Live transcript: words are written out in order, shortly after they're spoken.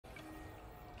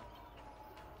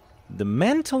The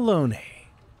Mantalone,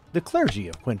 the clergy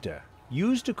of Quinta,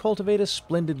 used to cultivate a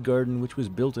splendid garden which was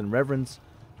built in reverence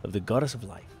of the goddess of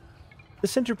life. The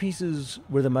centerpieces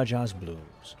were the Majaz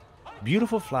blooms,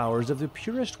 beautiful flowers of the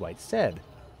purest white, said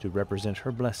to represent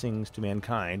her blessings to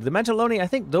mankind. The Mantalone, I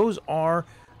think those are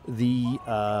the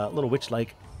little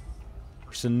witch-like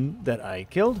person that I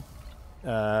killed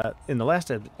in the last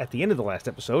at the end of the last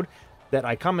episode. That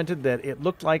I commented that it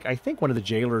looked like, I think, one of the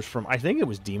jailers from, I think it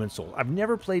was Demon Souls. I've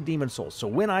never played Demon Souls, so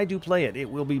when I do play it, it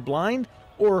will be blind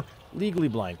or legally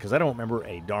blind, because I don't remember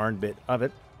a darn bit of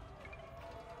it.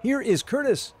 Here is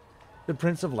Curtis, the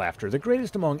Prince of Laughter. The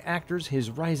greatest among actors,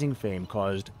 his rising fame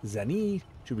caused Zani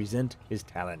to resent his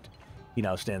talent. He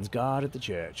now stands guard at the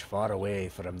church, far away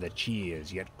from the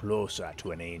cheers, yet closer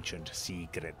to an ancient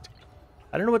secret.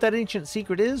 I don't know what that ancient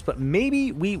secret is, but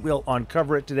maybe we will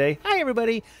uncover it today. Hi,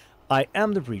 everybody. I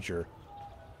am the Preacher.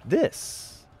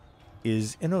 This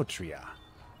is Enotria,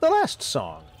 the last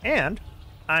song, and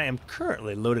I am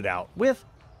currently loaded out with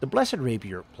the Blessed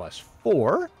Rapier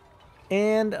 +4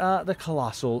 and the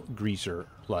Colossal Greaser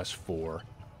 +4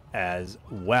 as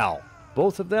well.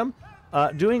 Both of them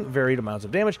doing varied amounts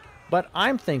of damage, but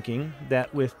I'm thinking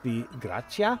that with the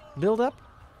Grazia build-up,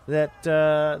 that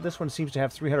this one seems to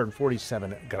have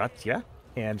 347 Grazia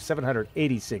and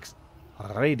 786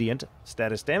 Radiant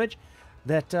status damage,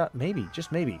 that maybe,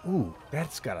 just maybe, ooh,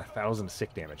 that's got 1,000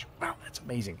 sick damage. Wow, that's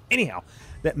amazing. Anyhow,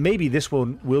 that maybe this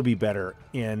one will be better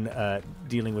in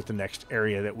dealing with the next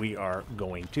area that we are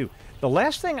going to. The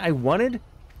last thing I wanted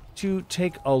to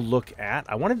take a look at,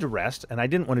 I wanted to rest, and I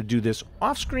didn't want to do this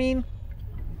off screen,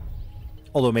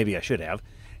 although maybe I should have,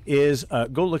 is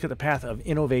go look at the path of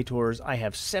innovators. I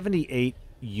have 78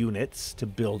 units to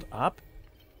build up,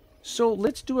 so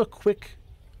let's do a quick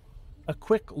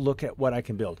look at what I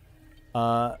can build.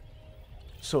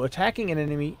 So attacking an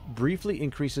enemy briefly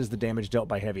increases the damage dealt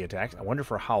by heavy attacks. I wonder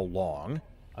for how long.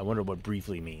 I wonder what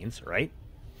briefly means, right?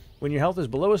 When your health is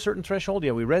below a certain threshold,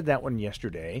 yeah, we read that one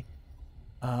yesterday.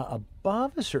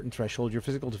 Above a certain threshold, your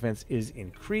physical defense is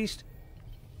increased.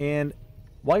 And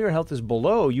while your health is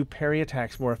below, you parry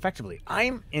attacks more effectively.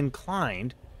 I'm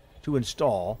inclined to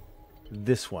install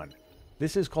this one.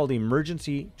 This is called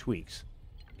Emergency Tweaks.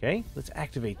 Okay, let's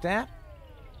activate that.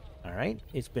 All right,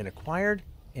 it's been acquired,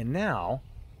 and now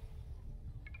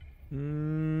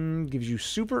gives you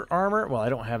super armor. Well, I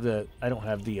don't have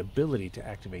the ability to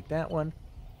activate that one.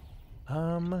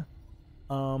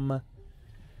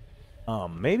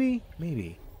 Maybe.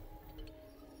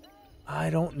 I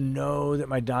don't know that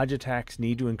my dodge attacks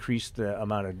need to increase the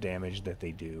amount of damage that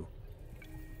they do.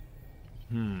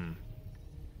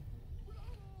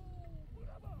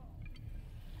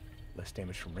 Less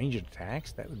damage from ranged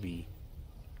attacks. That would be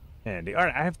handy. All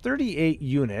right, I have 38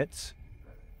 units.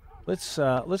 Let's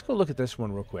go look at this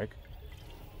one real quick.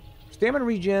 Stamina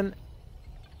regen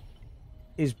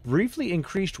is briefly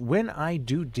increased when I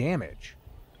do damage.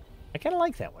 I kind of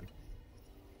like that one.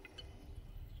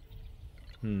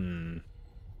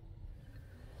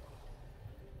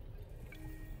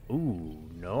 Ooh,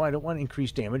 no, I don't want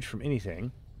increased damage from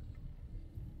anything.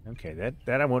 Okay,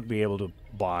 that I won't be able to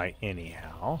buy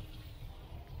anyhow.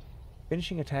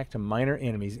 Finishing attack to minor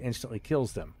enemies instantly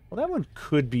kills them. Well, that one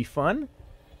could be fun.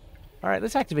 All right,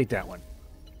 let's activate that one.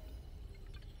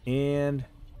 And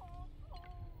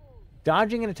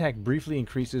dodging an attack briefly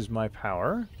increases my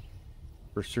power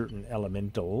for certain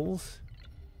elementals.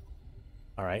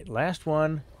 All right, last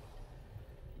one.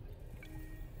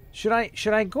 Should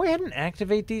I go ahead and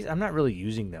activate these? I'm not really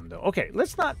using them though. Okay,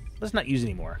 let's not use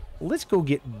anymore. Let's go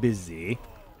get busy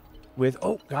with.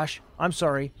 Oh gosh, I'm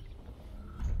sorry.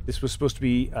 This was supposed to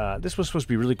be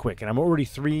really quick, and I'm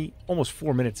already almost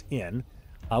 4 minutes in.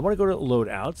 I want to go to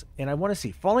loadouts, and I want to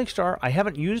see Falling Star. I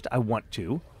haven't used. I want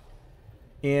to.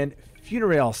 And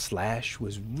Funeral Slash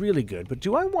was really good, but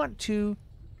do I want to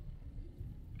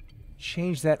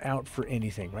change that out for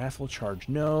anything? Wrathful Charge,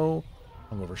 no.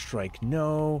 Hungover Strike,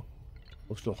 no.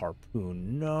 Coastal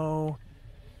Harpoon, no.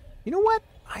 You know what?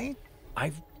 I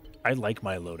like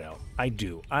my loadout. I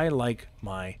do. I like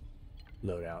my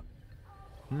loadout.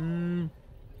 And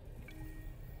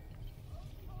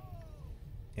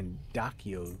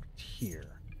Dakio here.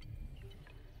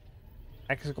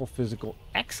 Excellent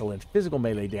physical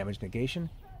melee damage negation.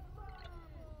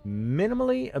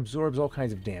 Minimally absorbs all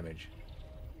kinds of damage.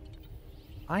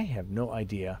 I have no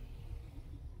idea.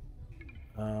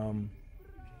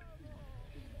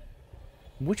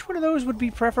 Which one of those would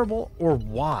be preferable, or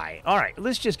why? All right,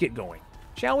 let's just get going,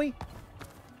 shall we?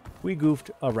 We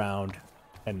goofed around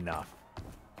enough.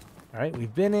 All right,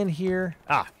 we've been in here.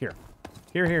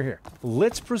 Here.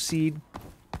 Let's proceed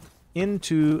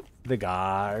into the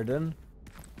garden.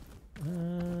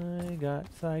 I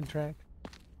got sidetracked.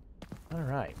 All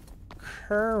right.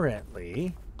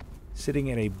 Currently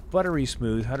sitting at a buttery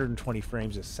smooth 120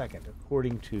 frames a second,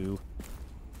 according to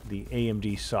the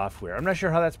AMD software. I'm not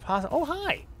sure how that's possible. Oh,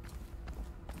 hi.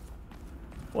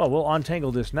 Well, we'll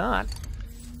untangle this knot.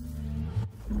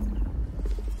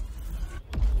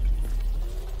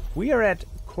 We are at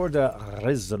Corda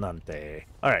Resonante.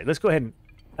 All right, let's go ahead and...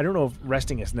 I don't know if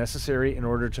resting is necessary in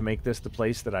order to make this the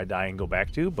place that I die and go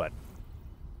back to, but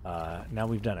now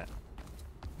we've done it.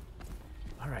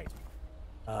 All right.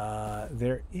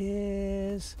 There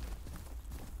is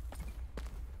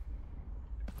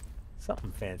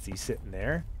something fancy sitting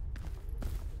there.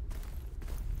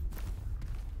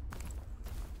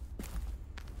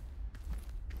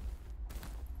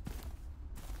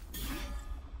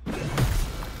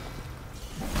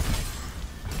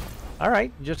 All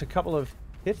right, just a couple of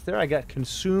hits there. I got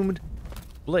consumed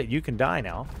blade. You can die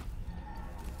now.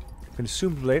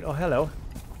 Consumed blade. Oh, hello.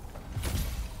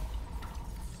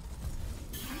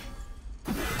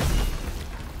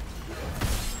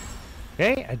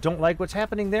 Okay, I don't like what's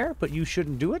happening there, but you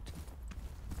shouldn't do it.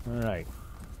 All right.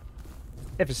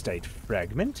 Epistate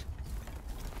fragment.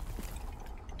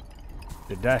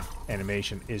 The death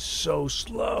animation is so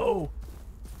slow.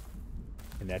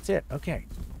 And that's it. Okay.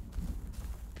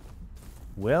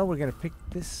 Well, we're going to pick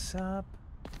this up.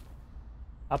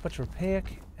 Apotropaic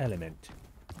element.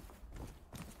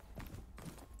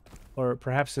 Or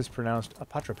perhaps it's pronounced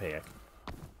apotropaic.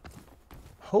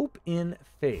 Hope in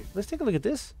faith. Let's take a look at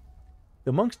this.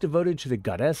 The monks devoted to the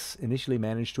goddess initially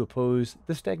managed to oppose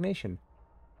the stagnation,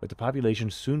 but the population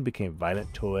soon became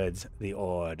violent towards the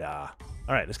order.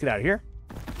 All right, let's get out of here.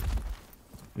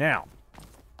 Now,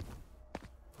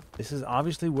 this is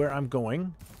obviously where I'm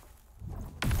going.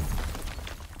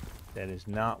 That is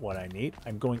not what I need.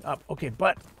 I'm going up. Okay,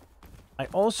 but I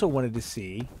also wanted to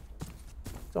see...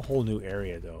 It's a whole new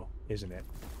area, though, isn't it?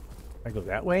 I go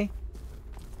that way.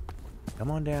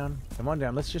 Come on down. Come on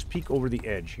down. Let's just peek over the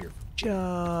edge here for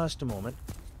just a moment.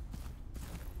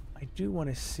 I do want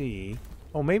to see...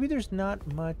 Oh, maybe there's not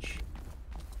much...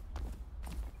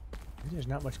 Maybe there's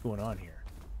not much going on here.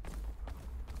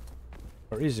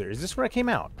 Or is there? Is this where I came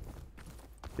out?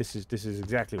 This is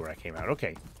exactly where I came out.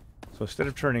 Okay. So instead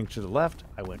of turning to the left,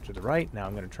 I went to the right. Now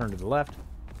I'm going to turn to the left.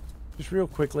 Just real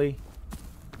quickly.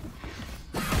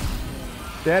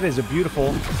 That is a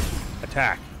beautiful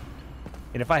attack.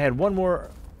 And if I had one more...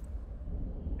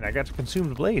 And I got to consume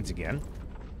the blades again.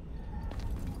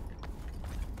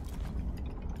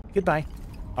 Goodbye.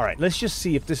 All right, let's just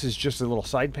see if this is just a little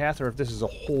side path or if this is a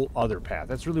whole other path.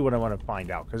 That's really what I want to find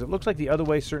out. Because it looks like the other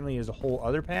way certainly is a whole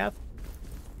other path.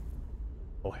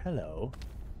 Oh, hello.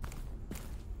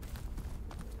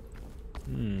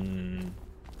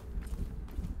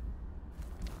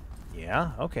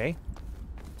 Yeah, okay.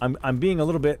 I'm being a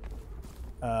little bit...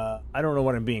 I don't know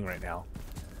what I'm being right now.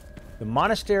 The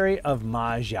Monastery of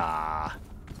Maja.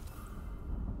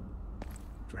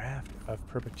 Draft of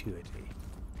Perpetuity.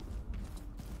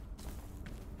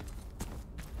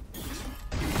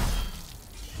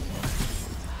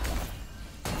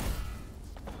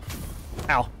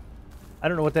 Ow. I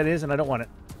don't know what that is, and I don't want it.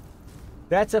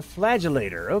 That's a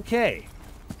flagellator. Okay.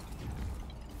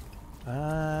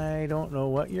 I don't know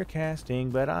what you're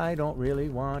casting, but I don't really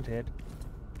want it.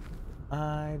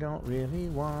 I don't really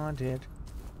want it.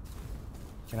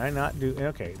 Can I not do...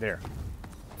 Okay, there.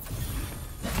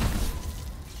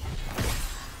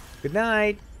 Good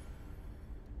night.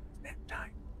 Nap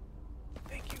time.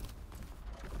 Thank you.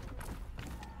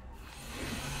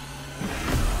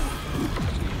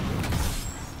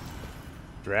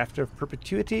 Draft of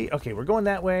Perpetuity. Okay, we're going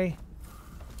that way.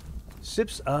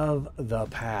 Sips of the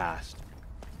Past.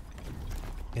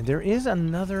 And there is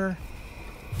another...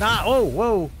 Nah, oh,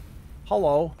 whoa.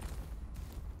 Hello.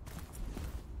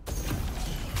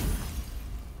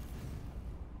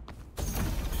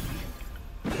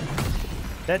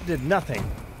 That did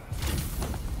nothing.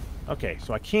 Okay,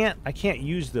 so I can't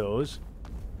use those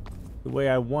the way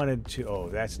I wanted to. Oh,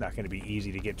 that's not going to be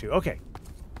easy to get to. Okay.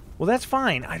 Well, that's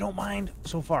fine. I don't mind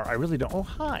so far. I really don't. Oh,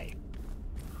 hi.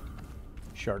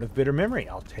 Shard of Bitter Memory.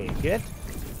 I'll take it.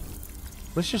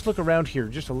 Let's just look around here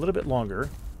just a little bit longer.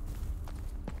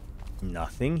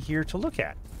 Nothing here to look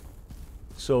at.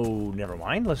 So, never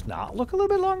mind. Let's not look a little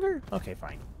bit longer. Okay,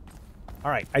 fine.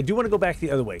 All right. I do want to go back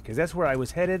the other way because that's where I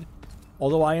was headed.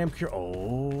 Although I am curious.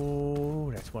 Oh,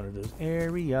 that's one of those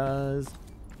areas.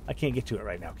 I can't get to it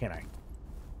right now, can I?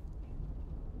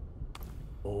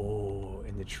 Oh,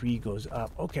 and the tree goes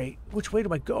up. Okay, which way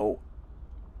do I go?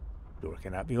 Door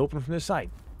cannot be opened from this side.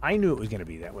 I knew it was going to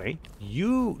be that way.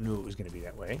 You knew it was going to be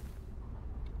that way.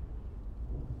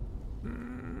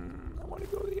 I want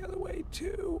to go the other way,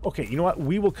 too. Okay, you know what?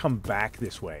 We will come back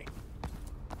this way.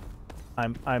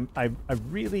 I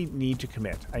really need to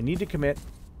commit. I need to commit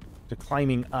to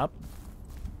climbing up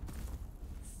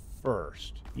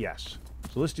first. Yes.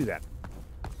 So let's do that.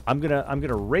 I'm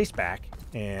gonna race back,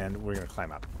 and we're gonna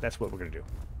climb up. That's what we're gonna do.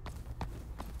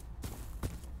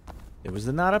 There was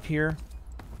the knot up here.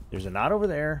 There's a knot over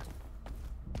there.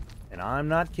 And I'm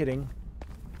not kidding.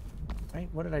 Right?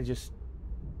 What did I just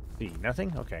see?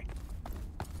 Nothing? Okay.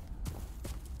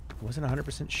 Wasn't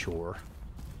 100% sure.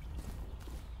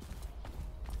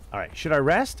 Alright, should I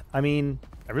rest? I mean,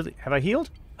 have I healed?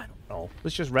 I don't know.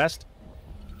 Let's just rest.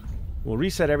 We'll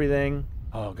reset everything.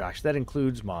 Oh gosh, that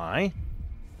includes my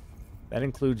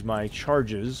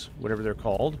charges, whatever they're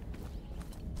called.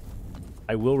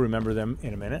 I will remember them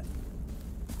in a minute.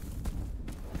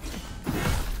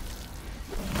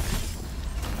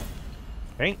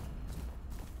 Okay.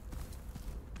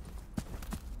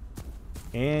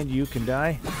 And you can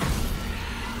die.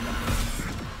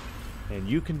 And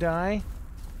you can die.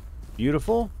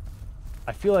 Beautiful.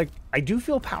 I feel like I do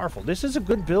feel powerful. This is a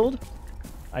good build.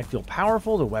 I feel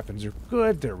powerful. The weapons are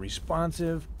good. They're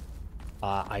responsive.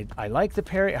 I like the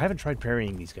parry. I haven't tried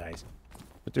parrying these guys,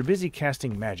 but they're busy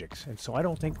casting magics, and so I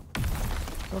don't think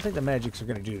the magics are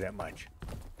going to do that much.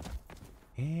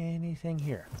 Anything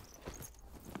here?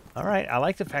 All right. I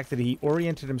like the fact that he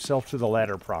oriented himself to the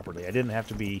ladder properly. I didn't have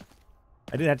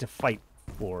to fight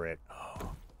for it.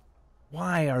 Oh.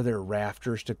 Why are there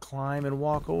rafters to climb and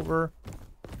walk over?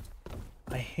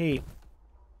 I hate...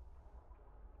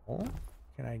 Oh,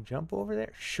 can I jump over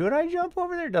there? Should I jump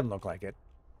over there? Doesn't look like it.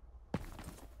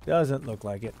 Doesn't look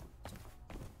like it.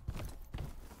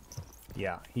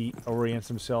 Yeah, he orients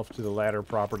himself to the ladder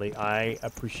properly. I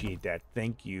appreciate that.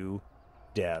 Thank you,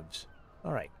 devs.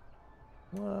 All right.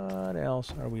 What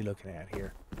else are we looking at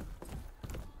here?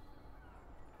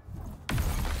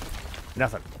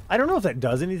 Nothing. I don't know if that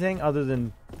does anything other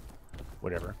than...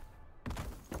 whatever.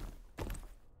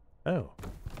 Oh.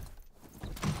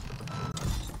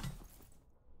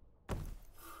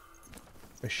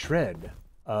 A shred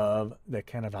of the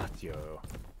Canavatio.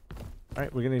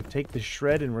 Alright, we're going to take the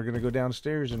shred and we're going to go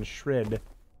downstairs and shred.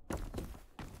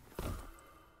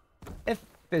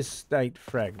 Ephistite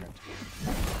fragment.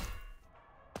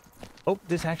 Oh,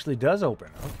 this actually does open.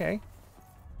 Okay.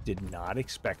 Did not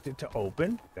expect it to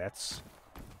open. That's...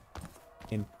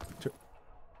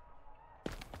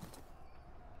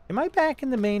 Am I back in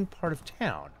the main part of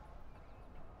town?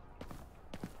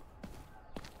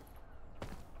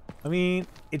 I mean,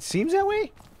 it seems that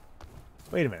way?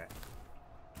 Wait a minute.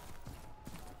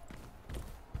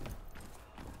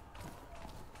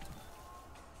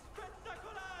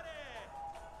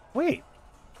 Wait.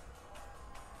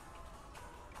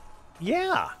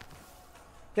 Yeah.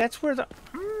 That's where the...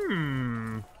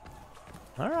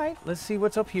 Alright, let's see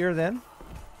what's up here then.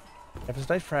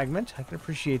 Ephistite fragment. I can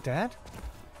appreciate that.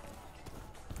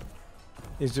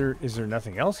 Is there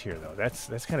nothing else here though?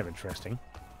 That's kind of interesting.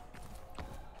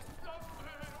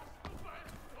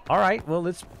 Alright, well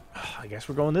let's... I guess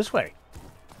we're going this way.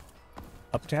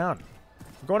 Uptown.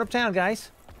 We're going uptown,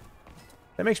 guys.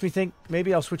 That makes me think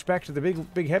maybe I'll switch back to the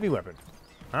big heavy weapon.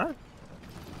 Huh?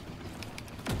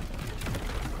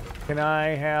 Can I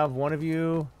have one of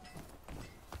you?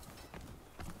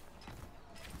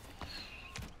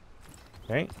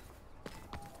 Okay.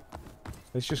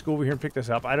 Let's just go over here and pick this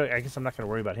up. I guess I'm not going to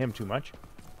worry about him too much.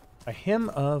 A hymn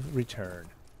of return.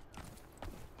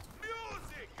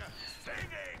 Music,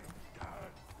 singing.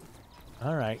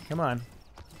 All right, come on.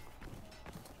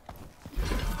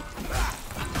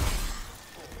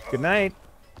 Good night.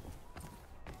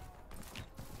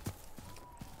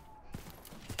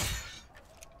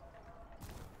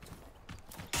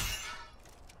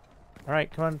 All right,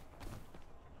 come on.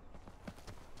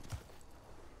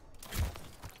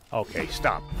 Okay,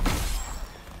 stop.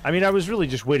 I mean, I was really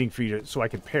just waiting for you to, so I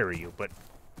could parry you, but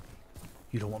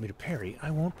you don't want me to parry. I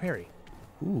won't parry.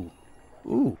 Ooh.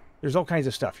 Ooh. There's all kinds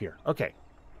of stuff here. Okay.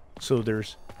 So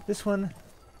there's this one,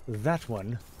 that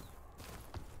one,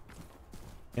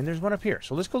 and there's one up here.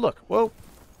 So let's go look. Whoa.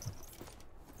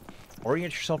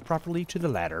 Orient yourself properly to the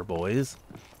ladder, boys.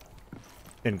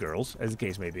 And girls, as the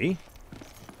case may be.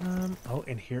 Oh,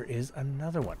 and here is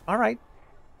another one. All right.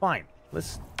 Fine.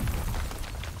 Let's...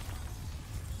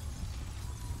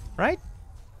 Right?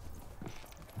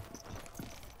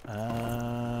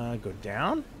 Go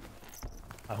down.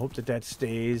 I hope that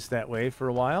stays that way for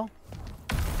a while.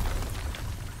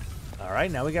 All right,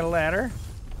 now we got a ladder.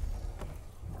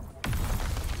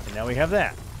 And now we have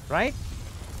that, right?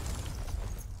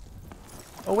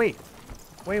 Oh, wait.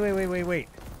 Wait.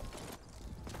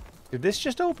 Did this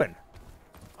just open?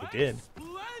 It did.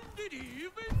 Splendid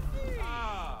eve indeed.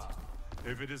 Ah,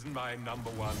 if it isn't my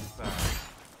 #1 fan.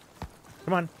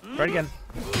 Come on, try it again.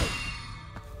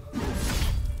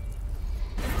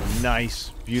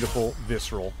 Nice, beautiful,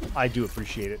 visceral. I do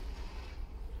appreciate it.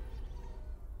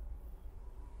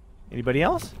 Anybody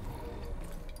else?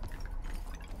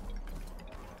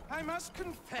 I must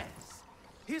confess,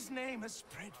 his name has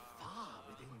spread far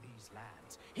within these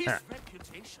lands. His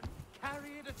reputation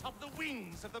carried atop the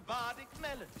wings of the bardic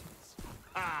melodies.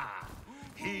 Ah,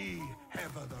 he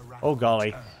ever the right. Oh,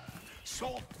 golly.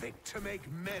 Saw fit to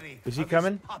make merry. Is he of his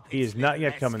coming? puppets He is not with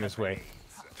yet coming this way.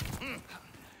 escapades.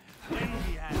 When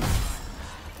he has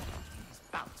these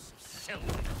bouts of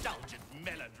self-indulgent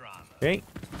melodrama. Okay.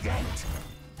 Yet,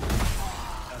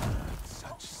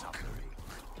 such suffering.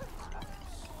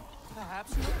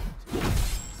 Perhaps not.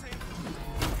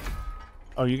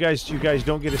 Oh, you guys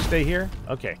don't get to stay here?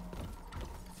 Okay.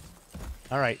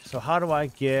 All right. So how do I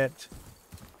get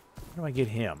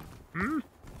him? Hmm?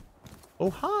 Oh,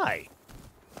 hi.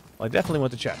 Well, I definitely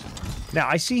want the chest. Now,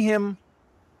 I see him.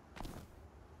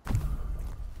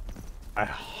 A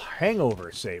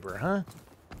hangover saber, huh?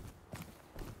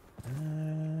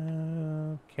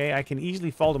 Okay, I can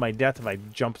easily fall to my death if I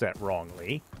jump that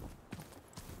wrongly.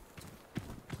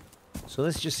 So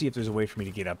let's just see if there's a way for me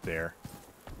to get up there.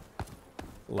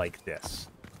 Like this.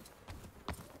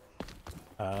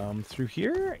 Through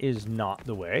here is not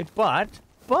the way, but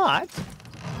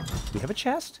we have a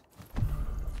chest.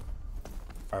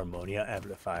 Harmonia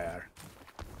amplifier.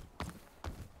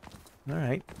 All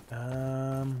right.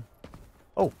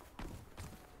 Oh,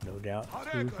 no doubt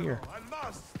through here. I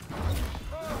must.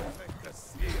 Perfect the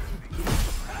seal.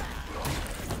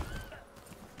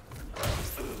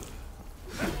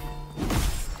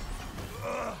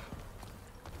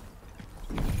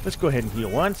 Let's go ahead and heal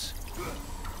once.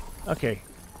 Okay.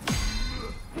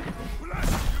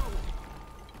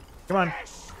 Come on.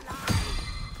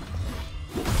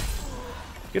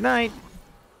 Good night.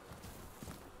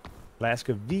 Flask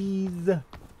of these.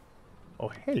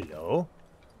 Oh, hello.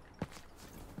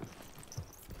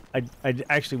 I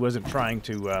actually wasn't trying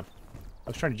to, I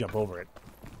was trying to jump over it.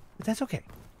 But that's okay.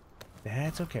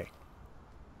 That's okay.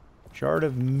 Shard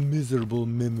of miserable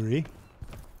memory.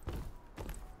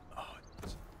 Oh,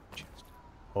 it's a chest.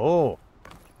 Oh,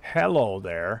 hello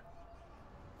there.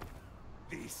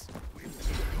 This will be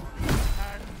your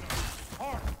hand of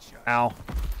torture. Ow.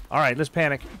 All right, let's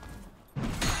panic.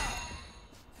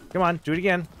 Come on, do it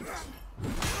again.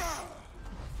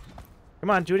 Come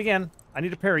on, do it again. I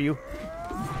need to parry you.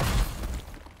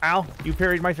 Ow, you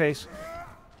parried my face.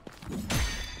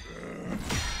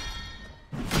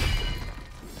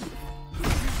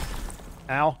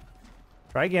 Ow.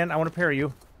 Try again. I want to parry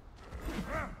you.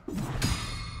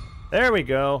 There we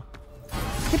go.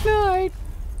 Good night.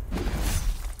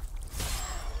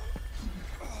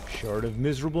 Shard of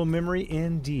miserable memory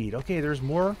indeed. Okay, there's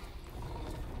more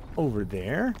over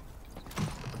there.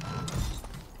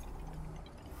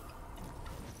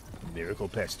 Miracle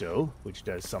pesto, which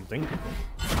does something.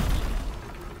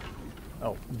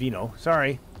 Oh, vino.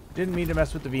 Sorry. Didn't mean to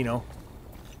mess with the vino.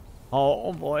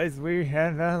 Oh, boys, we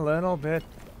had a little bit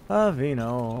of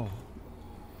vino.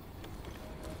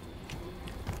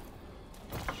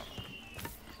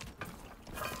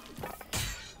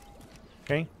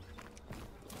 Okay.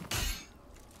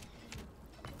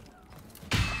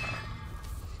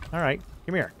 All right,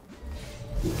 come here.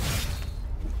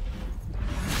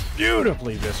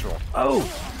 Beautifully visceral. Oh,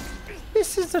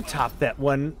 this is atop that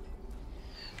one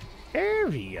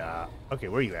area. Okay,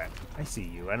 where are you at? I see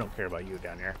you. I don't care about you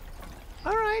down there.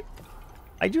 All right.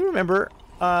 I do remember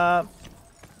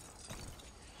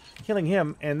killing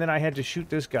him, and then I had to shoot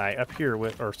this guy up here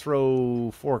with, or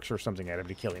throw forks or something at him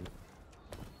to kill him.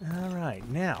 All right.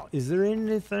 Now, is there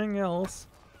anything else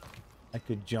I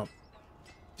could jump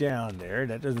down there?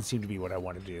 That doesn't seem to be what I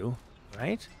want to do,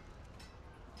 right?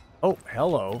 Oh,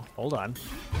 hello. Hold on.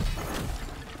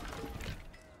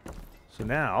 So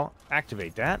now,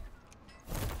 activate that.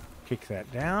 Kick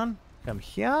that down. Come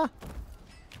here.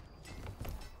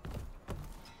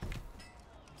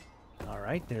 All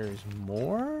right, there's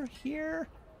more here.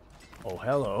 Oh,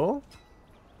 hello.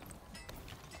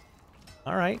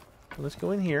 All right, let's go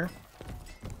in here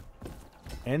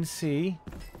and see.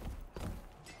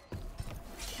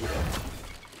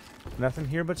 Nothing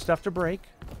here but stuff to break.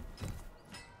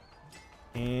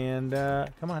 And,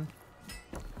 come on.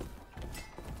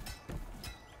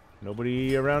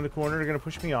 Nobody around the corner are going to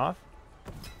push me off.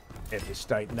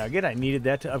 Epistite nugget. I needed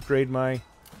that to upgrade my...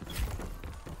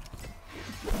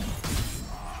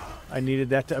 I needed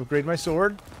that to upgrade my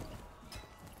sword.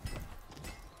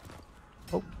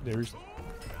 Oh, there's...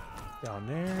 Down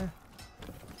there.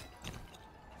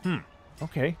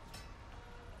 Okay.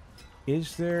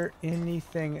 Is there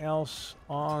anything else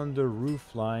on the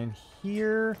roof line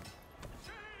here?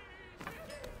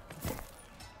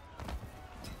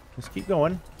 Let's keep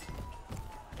going.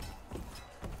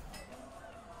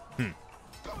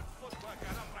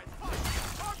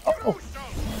 Oh.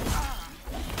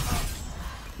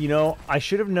 You know, I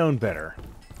should have known better.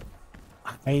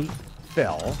 I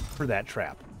fell for that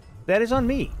trap. That is on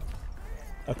me.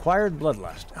 Acquired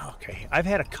bloodlust. Okay, I've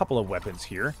had a couple of weapons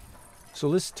here. So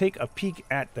let's take a peek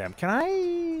at them. Can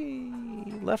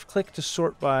I left click to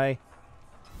sort by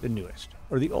the newest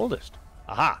or the oldest?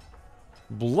 Aha!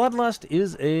 Bloodlust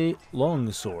is a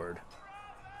longsword.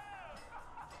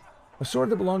 A sword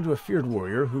that belonged to a feared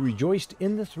warrior who rejoiced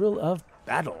in the thrill of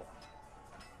battle.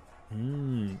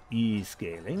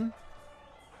 E-scaling.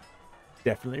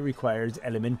 Definitely requires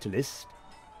elementalist.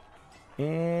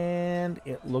 And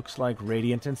it looks like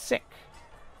radiant and sick.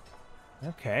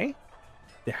 Okay.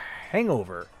 The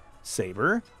hangover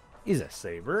saber is a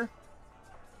saber.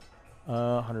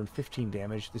 115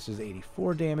 damage. This is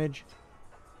 84 damage.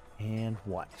 And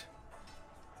what?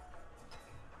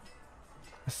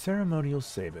 A ceremonial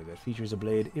saber that features a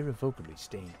blade irrevocably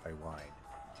stained by wine.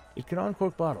 It can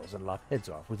uncork bottles and lop heads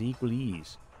off with equal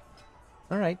ease.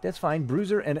 Alright, that's fine.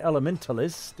 Bruiser and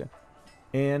Elementalist.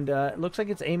 And it looks like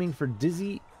it's aiming for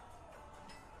Dizzy.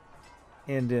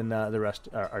 And then the rest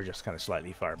are just kind of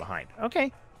slightly far behind.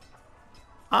 Okay.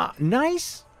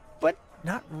 Nice, but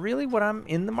not really what I'm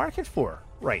in the market for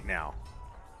right now.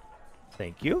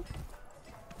 Thank you.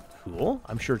 Cool.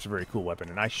 I'm sure it's a very cool weapon,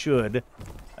 and I should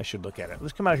look at it.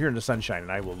 Let's come out here in the sunshine,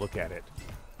 and I will look at it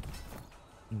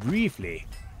briefly.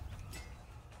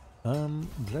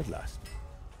 Bloodlust.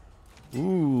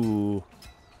 Ooh.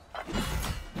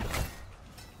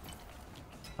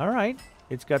 All right.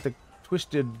 It's got the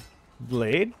twisted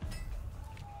blade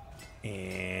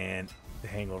and the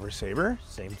hangover saber.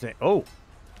 Same thing. Oh.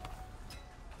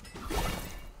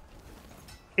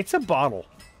 It's a bottle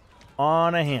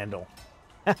on a handle.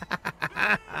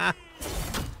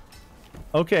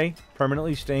 Okay.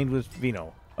 Permanently stained with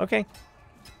vino. Okay.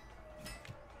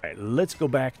 All right. Let's go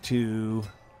back to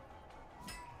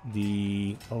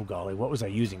the... Oh, golly. What was I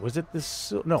using? Was it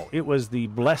this? No, it was the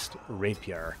blessed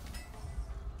rapier.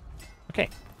 Okay.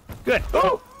 Good.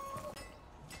 Oh!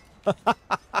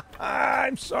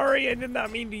 I'm sorry. I did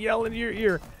not mean to yell into your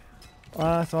ear.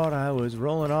 I thought I was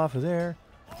rolling off of there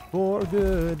for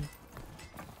good.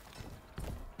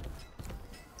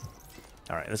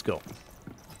 All right, let's go.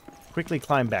 Quickly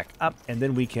climb back up, and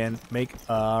then we can make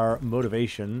our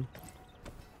motivation.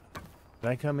 Did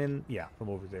I come in? Yeah, from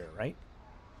over there, right?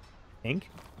 Ink?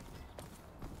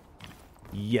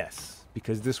 Yes,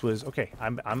 because this was okay.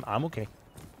 I'm okay.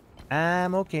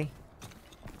 I'm okay.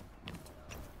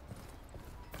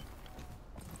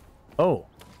 Oh,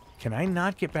 can I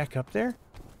not get back up there?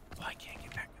 Oh, I can't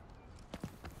get back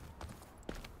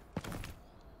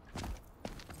up.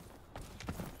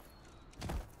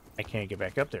 I can't get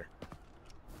back up there.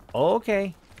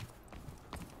 Okay.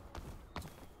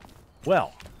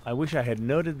 Well, I wish I had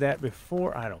noted that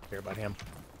before. I don't care about him.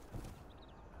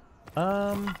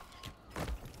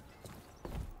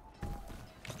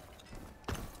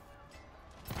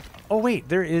 Oh, wait,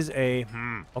 there is a...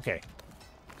 okay.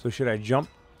 So should I jump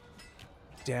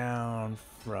down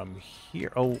from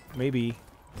here? Oh, maybe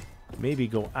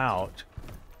go out.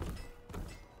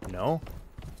 No?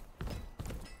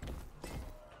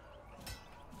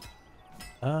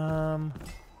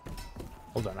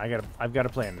 Hold on, I've got a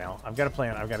plan now. I've got a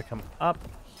plan. I've got to come up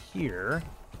here.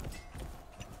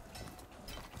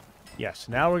 Yes,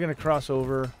 now we're going to cross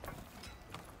over.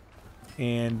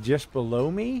 And just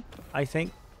below me, I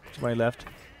think, to my left,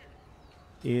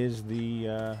 is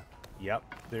the, yep,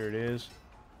 there it is.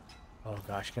 Oh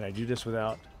gosh, can I do this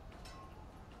without...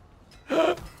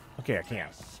 Okay, I can.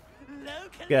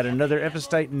 Got another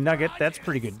Epistite Nugget. That's a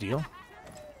pretty good deal.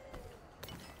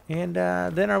 And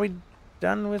then are we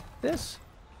done with this?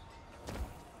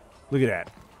 Look at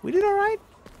that. We did all right.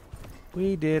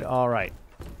 We did all right.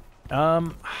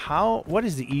 What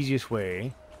is the easiest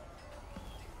way?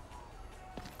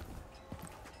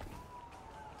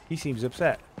 He seems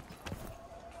upset.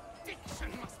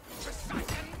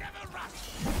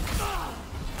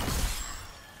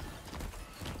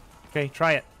 Okay,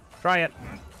 try it. Try it.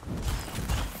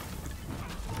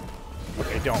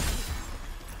 Okay, don't.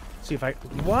 See if I...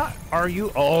 What are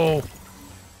you... Oh!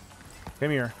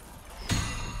 Come here.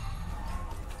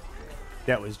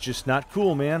 That was just not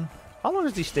cool, man. How long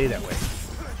does he stay that way?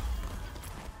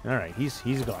 Alright, he's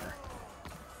a goner.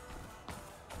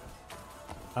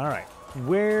 Alright.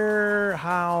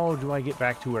 How do I get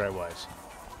back to where I was?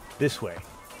 This way.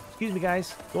 Excuse me,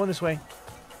 guys. Going this way.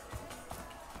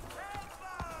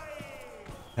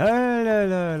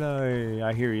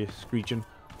 I hear you screeching.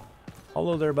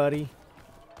 Hello there, buddy.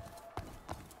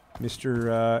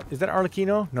 Mr. Is that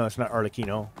Arlecchino? No, it's not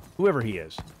Arlecchino. Whoever he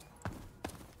is.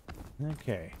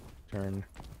 Okay. Turn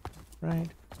right.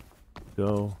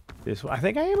 Go this way. I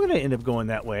think I am going to end up going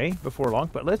that way before long,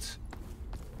 but let's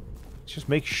just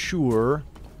make sure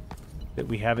that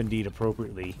we have indeed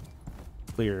appropriately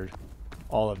cleared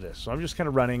all of this. So I'm just kind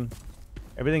of running.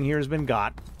 Everything here has been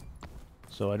got.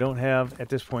 So I don't have, at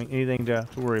this point, anything to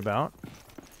worry about.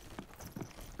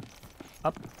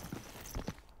 Up.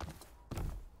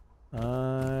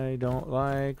 I don't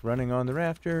like running on the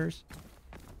rafters.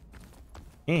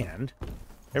 And,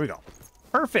 there we go.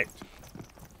 Perfect!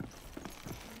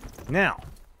 Now,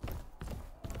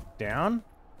 down.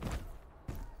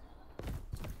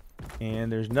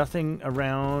 And there's nothing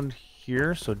around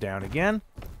here, so down again.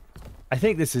 I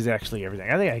think this is actually everything.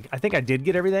 I think I did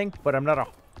get everything, but I'm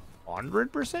not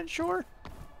 100% sure.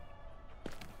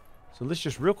 So let's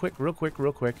just real quick,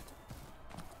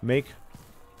 make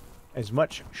as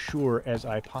much sure as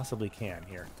I possibly can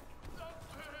here.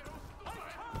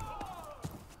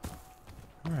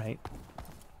 All right.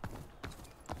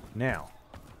 Now,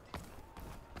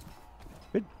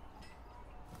 good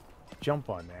jump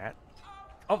on that.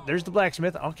 Oh, there's the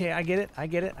blacksmith. Okay, I get it.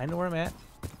 I know where I'm at.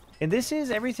 And this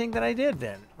is everything that I did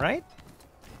then, right?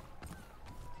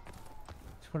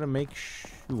 Just want to make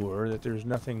sure that there's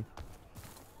nothing.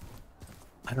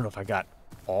 I don't know if I got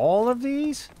all of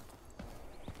these.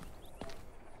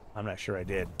 I'm not sure I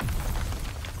did.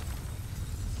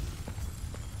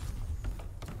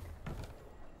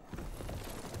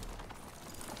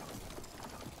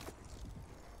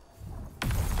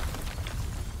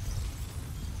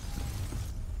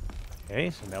 Okay,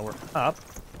 so now we're up.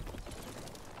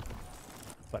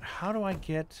 But how do I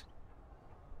get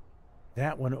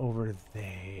that one over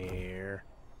there?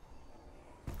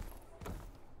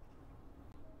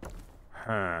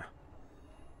 Huh.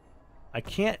 I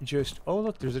can't just... Oh,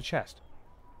 look, there's a chest.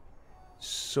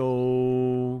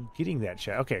 So, getting that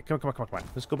chest... Okay, come on.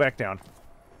 Let's go back down.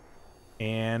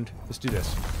 And let's do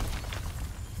this.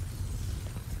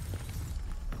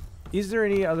 Is there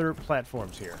any other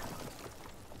platforms here?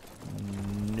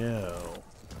 No.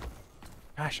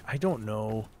 Gosh, I don't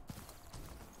know.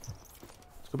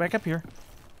 Let's go back up here.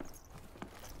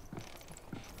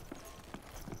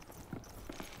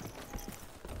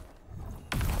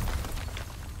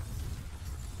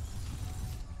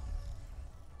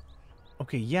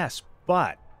 Okay, yes,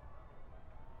 but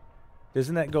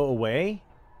doesn't that go away?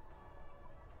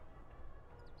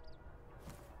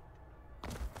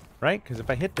 Right? Because if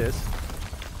I hit this,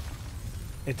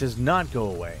 it does not go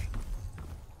away.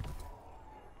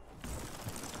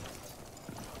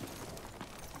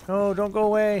 No, don't go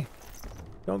away.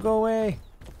 Don't go away.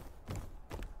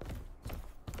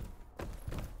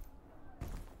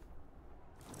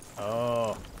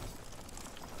 Oh.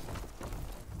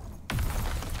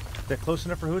 Is that close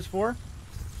enough for who it's for?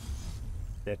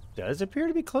 That does appear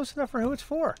to be close enough for who it's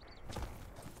for.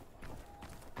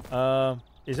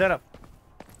 Is that a...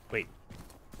 Wait.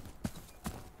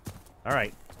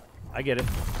 Alright. I get it.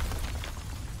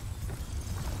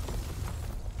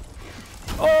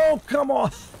 Oh, come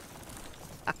on!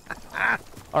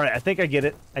 Alright, I think I get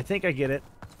it.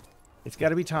 It's got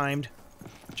to be timed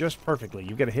just perfectly.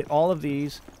 You've got to hit all of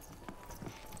these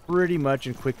pretty much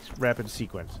in quick, rapid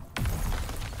sequence.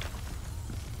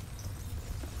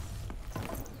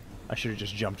 I should have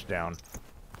just jumped down.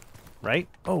 Right?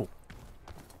 Oh.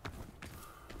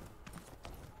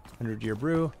 100-year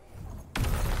brew.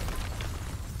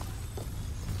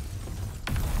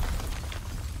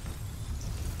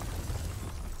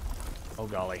 Oh,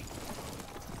 golly.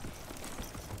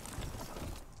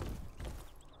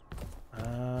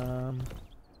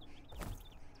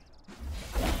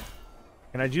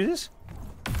 Can I do this?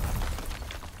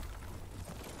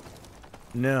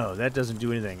 No, that doesn't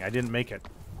do anything. I didn't make it.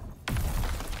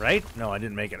 Right? No, I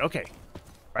didn't make it. Okay.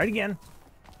 Right again.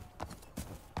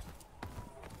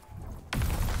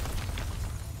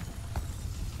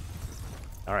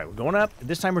 Alright, we're going up.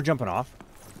 This time we're jumping off.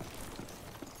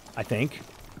 I think.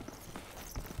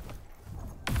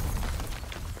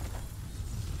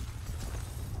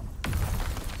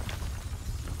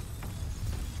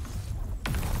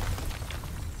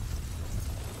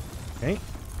 Okay.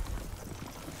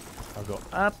 I'll go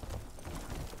up.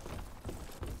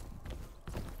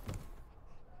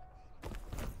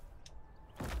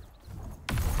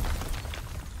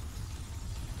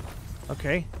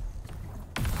 Okay.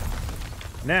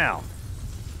 Now,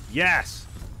 Yes!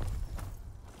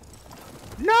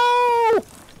 No!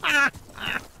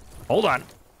 Hold on.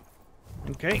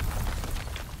 Okay.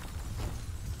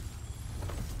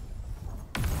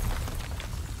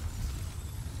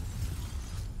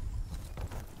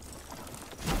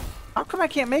 How come I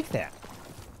can't make that?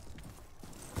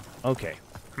 Okay.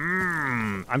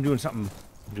 I'm doing something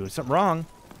wrong.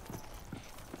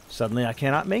 Suddenly I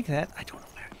cannot make that. I don't know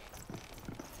that.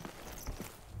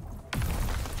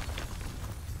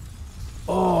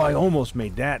 Oh, I almost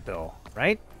made that though,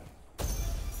 right?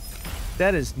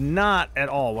 That is not at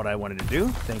all what I wanted to do.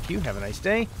 Thank you. Have a nice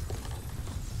day.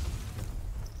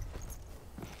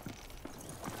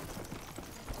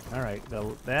 All right,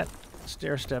 that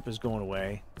stair step is going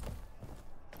away.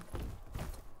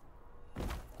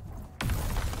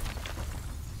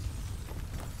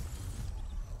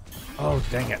 Oh,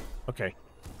 dang it. Okay.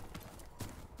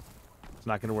 It's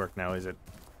not going to work now, is it?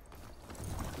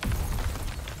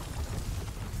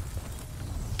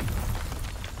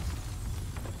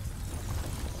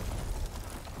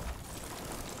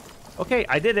 Okay,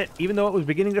 I did it, even though it was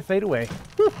beginning to fade away.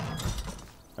 Whew.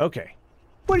 Okay.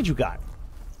 What did you got?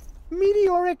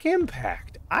 Meteoric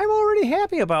impact. I'm already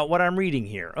happy about what I'm reading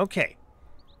here. Okay.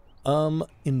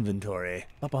 Inventory.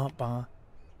 Ba-ba-ba.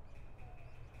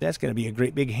 That's going to be a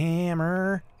great big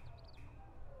hammer.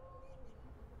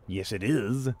 Yes, it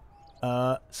is.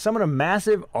 Summon a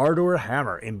massive Ardor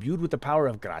hammer imbued with the power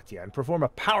of Gratia and perform a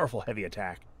powerful heavy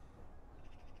attack.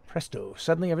 Presto.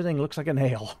 Suddenly everything looks like a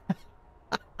nail.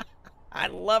 I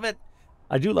love it.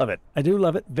 I do love it. I do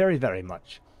love it very, very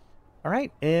much. All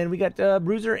right. And we got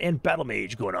Bruiser and Battle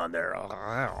Mage going on there.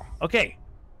 Okay.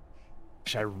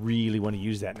 Gosh, I really want to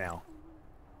use that now.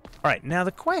 All right. Now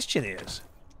the question is...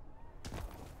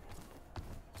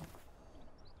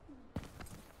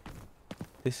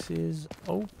 This is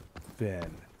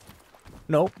open.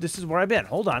 Nope, this is where I've been.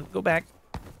 Hold on. Go back.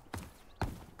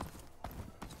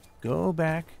 Go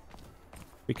back.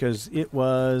 Because it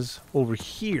was over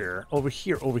here. Over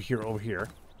here, over here, over here.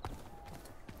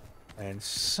 And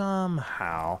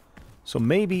somehow... So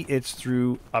maybe it's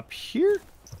through up here?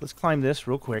 Let's climb this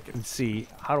real quick and see.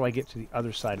 How do I get to the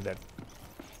other side of that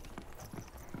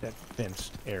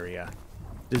fenced area?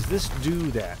 Does this do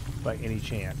that by any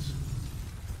chance?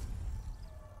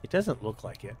 It doesn't look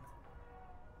like it.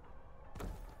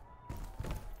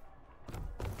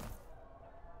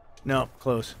 No,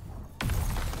 close.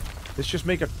 Let's just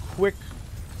make a quick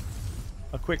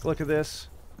look at this.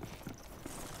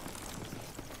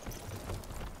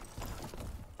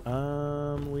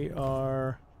 We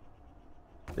are...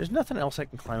 There's nothing else I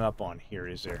can climb up on here,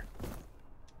 is there?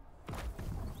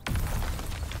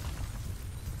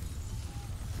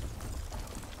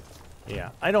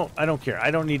 Yeah, I don't care.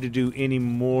 I don't need to do any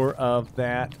more of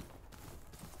that.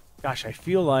 Gosh, I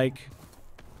feel like...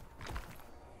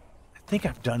 I think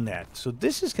I've done that. So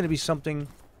this is going to be something...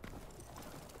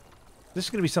 This is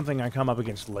going to be something I come up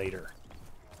against later.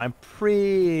 I'm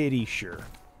pretty sure.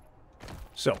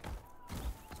 So,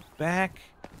 back...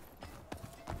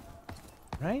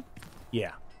 Right?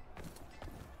 Yeah.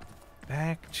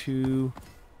 Back to...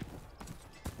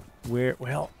 Where...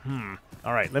 Well,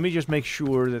 All right, let me just make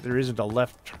sure that there isn't a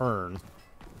left turn.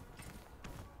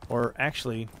 Or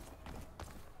actually,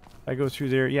 if I go through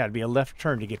there, yeah, it'd be a left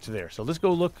turn to get to there. So let's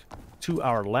go look to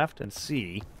our left and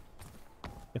see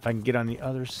if I can get on the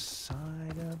other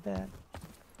side of that.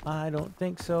 I don't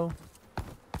think so.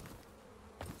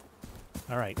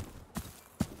 All right.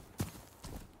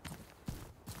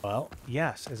 Well,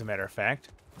 yes, as a matter of fact.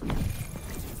 All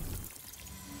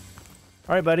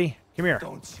right, buddy, come here.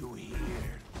 Don't you hear?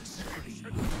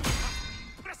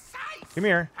 Come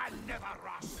here.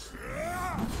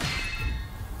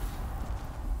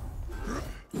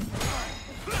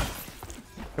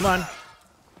 Come on.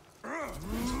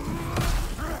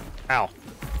 Ow.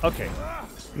 Okay.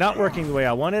 Not working the way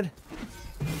I wanted.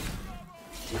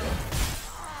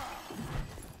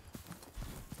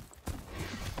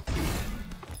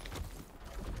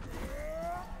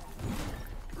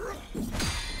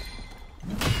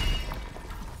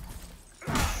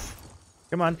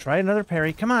 Come on, try another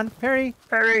parry. Come on, parry,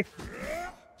 parry.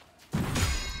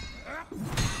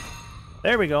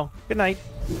 There we go. Good night.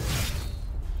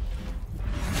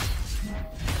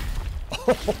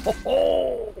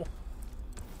 Oh,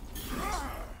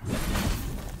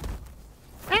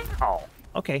 ow.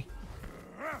 Okay.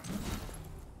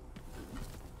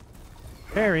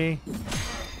 Parry.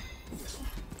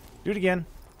 Do it again.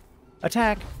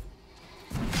 Attack.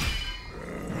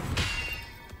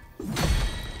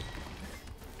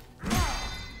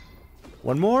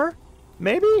 One more?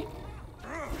 Maybe?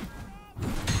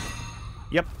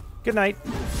 Yep. Good night.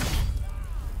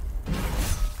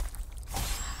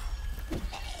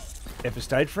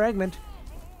 Ephestide fragment.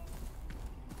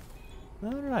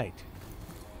 All right.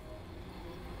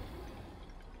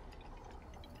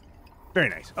 Very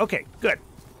nice. Okay, good.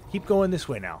 Keep going this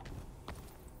way now.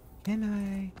 Can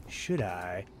I? Should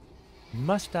I?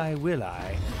 Must I? Will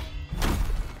I?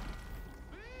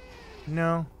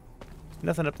 No.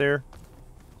 Nothing up there.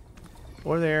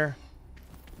 Or there.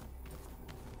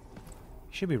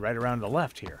 Should be right around the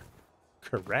left here.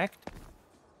 Correct?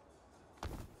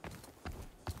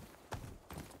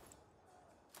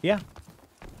 Yeah.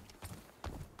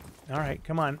 All right,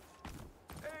 come on.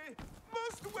 A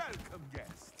most welcome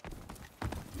guest.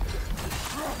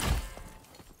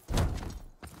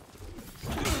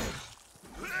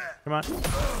 Come on.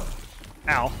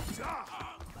 Ow.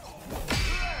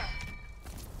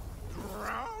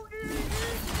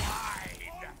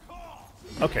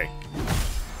 Okay.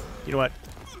 You know what?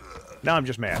 Now I'm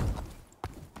just mad.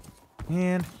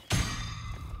 And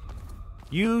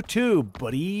you too,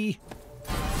 buddy.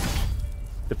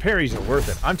 The parries are worth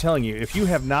it. I'm telling you, if you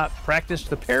have not practiced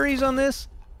the parries on this,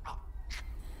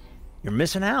 you're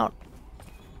missing out.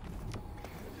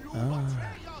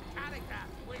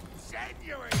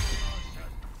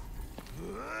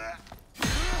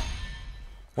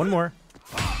 One more.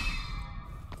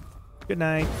 Good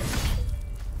night.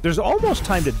 There's almost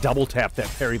time to double tap that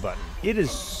parry button. It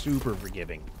is super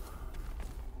forgiving.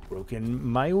 Broken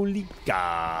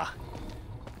Myolika.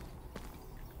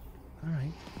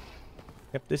 Alright.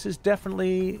 Yep, this is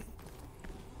definitely...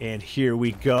 And here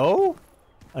we go.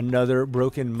 Another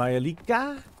Broken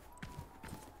Myolika.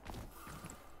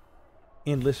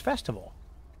 Endless Festival.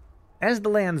 As the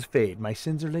lands fade, my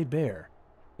sins are laid bare.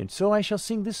 And so I shall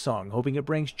sing this song, hoping it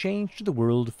brings change to the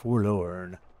world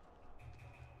forlorn.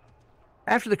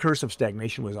 After the curse of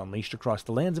stagnation was unleashed across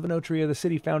the lands of Enotria, the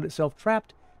city found itself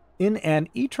trapped in an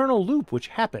eternal loop which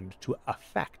happened to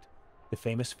affect the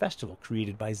famous festival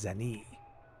created by Zani.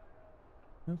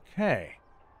 Okay.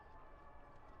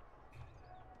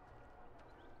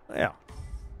 Well,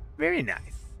 very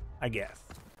nice, I guess.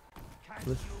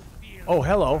 Oh,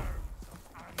 hello.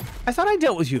 I thought I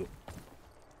dealt with you.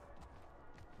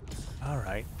 All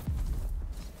right.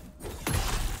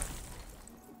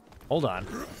 Hold on.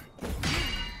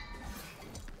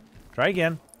 Try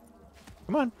again.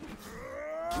 Come on.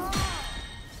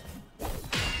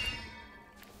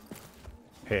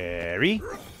 Parry.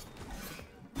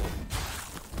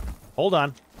 Hold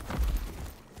on.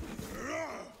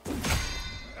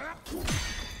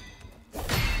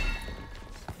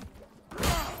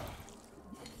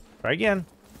 Try again.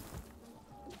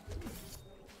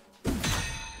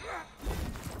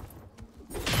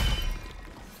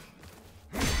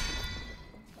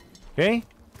 Okay.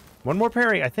 One more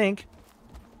parry, I think.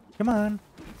 Come on.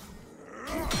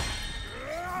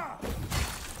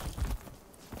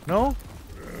 No?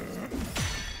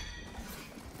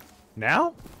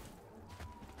 Now?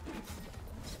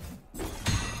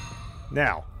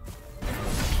 Now.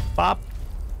 Bop.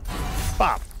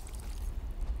 Bop.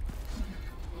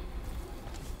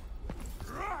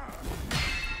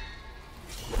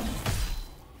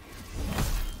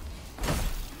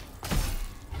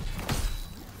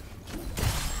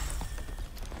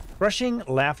 Crushing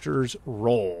Laughter's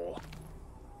roll.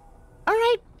 All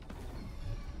right.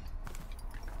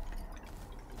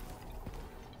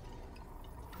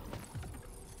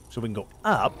 So we can go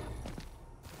up,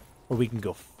 or we can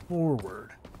go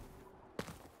forward.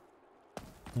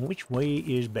 Which way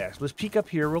is best? Let's peek up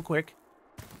here real quick.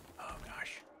 Oh,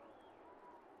 gosh.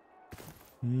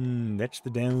 That's the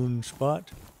down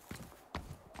spot.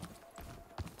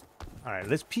 All right,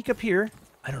 let's peek up here.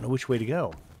 I don't know which way to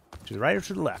go. To the right or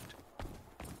to the left?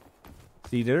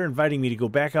 See, they're inviting me to go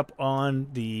back up on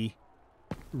the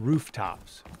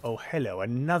rooftops. Oh, hello,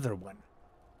 another one.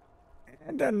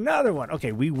 And another one.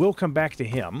 Okay, we will come back to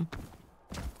him.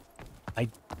 I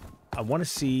want to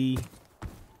see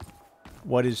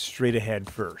what is straight ahead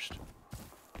first.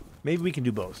 Maybe we can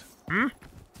do both.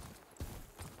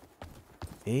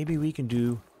 Maybe we can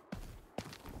do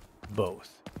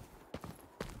both.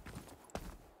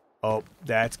 Oh,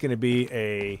 that's going to be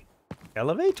a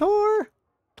elevator?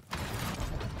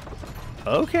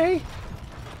 Okay.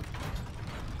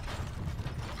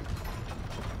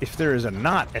 If there is a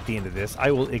knot at the end of this, I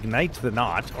will ignite the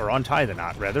knot, or untie the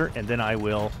knot, rather, and then I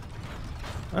will...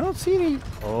 I don't see any...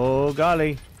 Oh,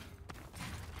 golly.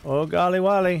 Oh, golly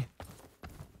wally.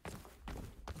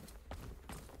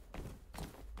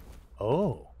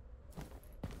 Oh.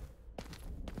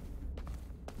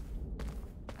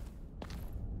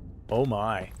 Oh,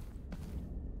 my.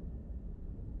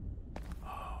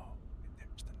 Oh,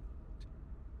 there's the knot.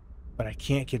 But I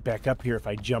can't get back up here if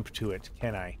I jump to it,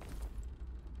 can I?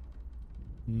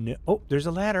 No. Oh, there's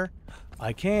a ladder.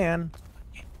 I can.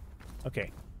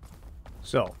 Okay.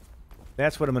 So,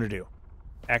 that's what I'm going to do.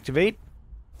 Activate.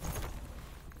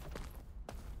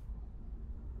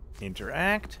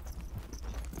 Interact.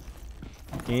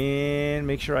 And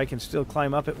make sure I can still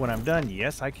climb up it when I'm done.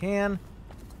 Yes, I can.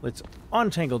 Let's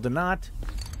untangle the knot.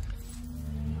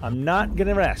 I'm not going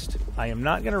to rest. I am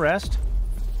not going to rest.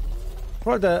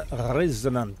 For the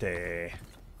Resonante.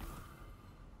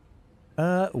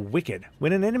 Wicked.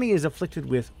 When an enemy is afflicted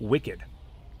with Wicked,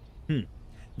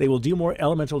 they will deal more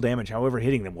elemental damage. However,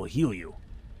 hitting them will heal you.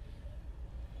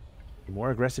 The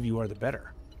more aggressive you are, the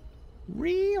better.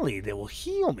 Really? They will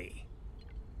heal me.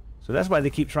 So that's why they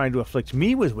keep trying to afflict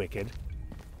me with Wicked.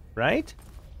 Right?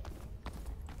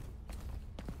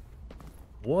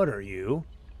 What are you?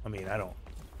 I mean, I don't...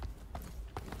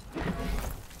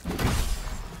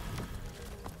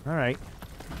 Alright.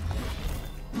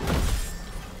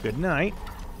 Good night.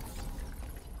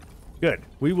 Good.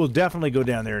 We will definitely go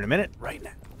down there in a minute. Right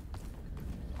now.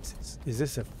 Is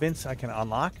this a fence I can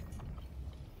unlock?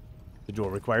 The door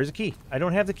requires a key. I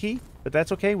don't have the key, but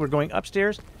that's okay. We're going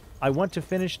upstairs. I want to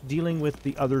finish dealing with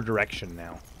the other direction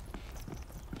now.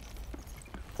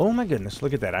 Oh my goodness,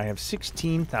 look at that. I have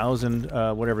 16,000,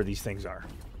 whatever these things are.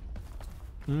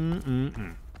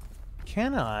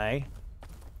 Can I?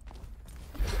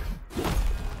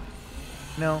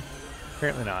 No,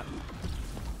 apparently not.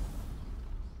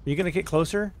 Are you going to get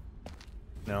closer?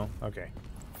 No? Okay.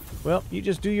 Well, you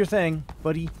just do your thing,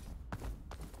 buddy.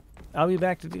 I'll be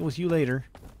back to deal with you later.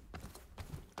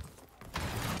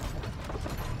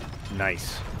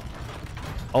 Nice.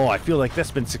 Oh, I feel like that's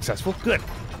been successful. Good.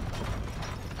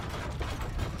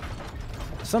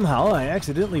 Somehow, I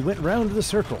accidentally went round the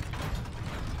circle.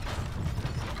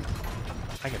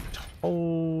 I can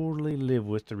totally live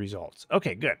with the results.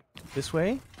 Okay, good. This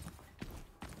way.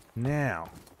 Now,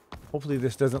 hopefully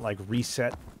this doesn't, like,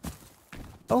 reset.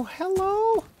 Oh,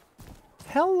 hello!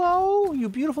 Hello, you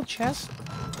beautiful chest.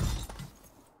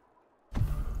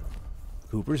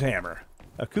 Cooper's hammer.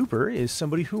 A cooper is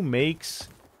somebody who makes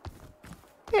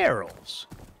barrels.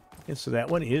 And so that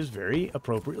one is very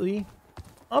appropriately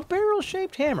a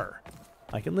barrel-shaped hammer.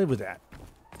 I can live with that.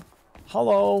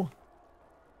 Hello.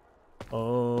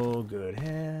 Oh, good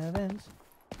heavens.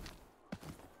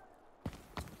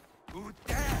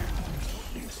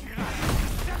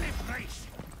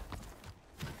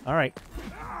 All right.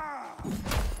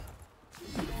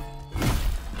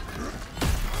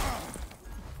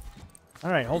 All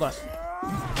right, hold on.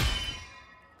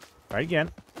 Try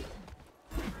again.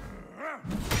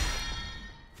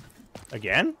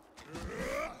 Again?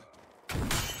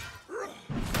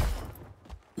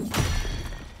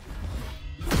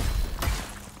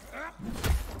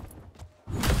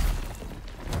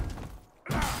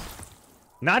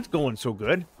 Not going so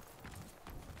good.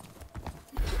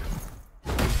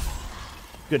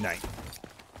 Good night.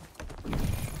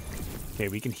 Okay,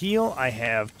 we can heal. I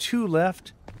have 2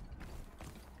 left.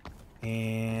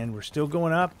 And we're still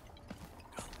going up.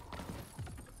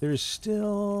 There's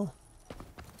still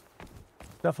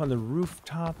stuff on the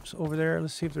rooftops over there.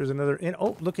 Let's see if there's another...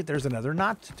 Oh, look at, there's another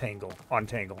knot to tangle.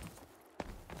 Untangle.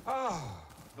 Ah,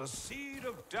 the seed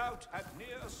of doubt had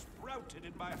near sprouted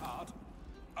in my heart.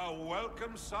 A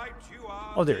welcome sight you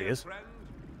are, oh, there he dear is. friend.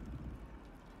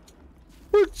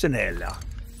 Pulcinella.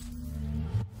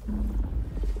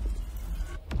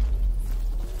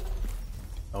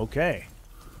 Okay.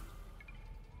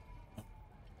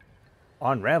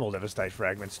 Unraveled Devastate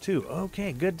fragments too.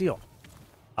 Okay, good deal.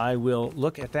 I will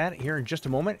look at that here in just a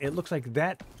moment. It looks like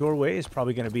that doorway is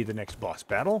probably going to be the next boss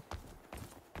battle.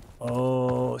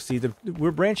 Oh, see,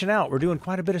 we're branching out. We're doing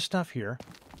quite a bit of stuff here.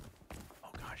 Oh,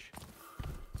 gosh.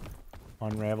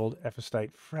 Unraveled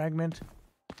Ephestite fragment.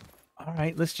 All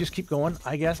right, let's just keep going.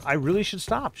 I guess I really should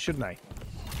stop, shouldn't I?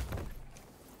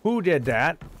 Who did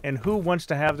that, and who wants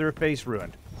to have their face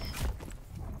ruined?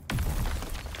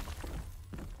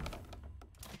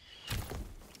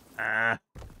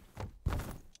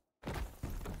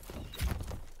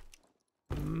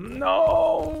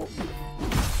 No!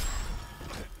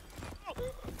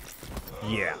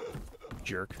 Yeah,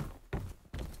 jerk.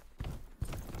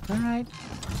 All right.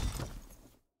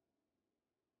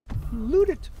 Loot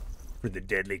it for the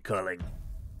deadly culling.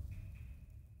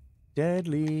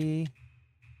 Deadly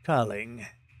culling.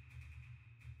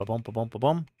 Ba-bum, ba-bum,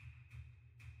 ba-bum.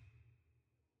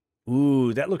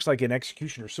 Ooh, that looks like an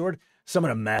executioner sword. Summon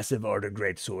a massive Ardor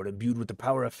Great Sword imbued with the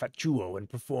power of Fatuo and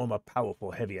perform a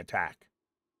powerful heavy attack.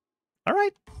 All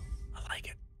right. I like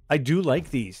it. I do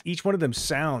like these. Each one of them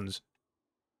sounds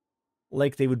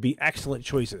like they would be excellent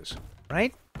choices,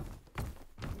 right?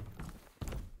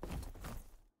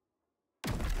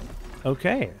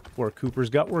 Okay, poor Cooper's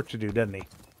got work to do, doesn't he?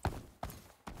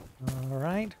 All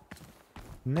right.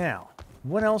 Now,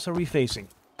 what else are we facing?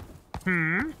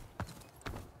 I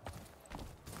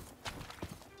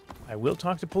will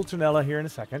talk to Pulcinella here in a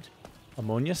second.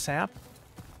 Ammonia sap.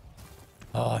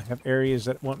 Oh, I have areas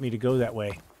that want me to go that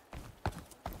way.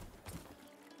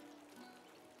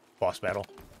 Boss battle.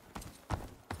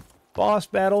 Boss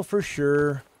battle for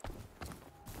sure.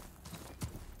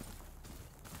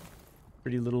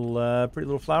 Pretty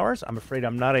little flowers. I'm afraid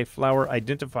I'm not a flower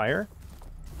identifier.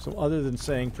 So other than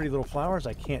saying pretty little flowers,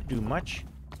 I can't do much.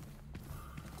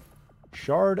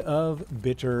 Shard of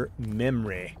bitter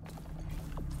memory.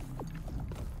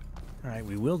 All right,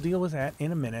 we will deal with that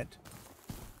in a minute.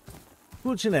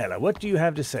 Pulcinella, what do you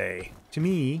have to say to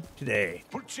me today?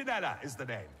 Pulcinella is the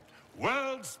name.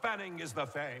 World-spanning is the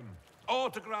fame.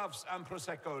 Autographs and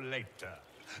Prosecco later.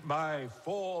 My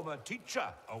former teacher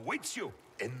awaits you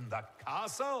in the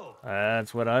castle.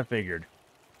 That's what I figured.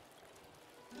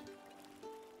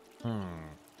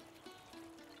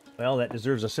 Well, that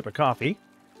deserves a sip of coffee.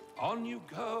 On you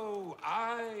go.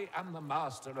 I am the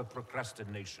master of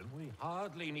procrastination. We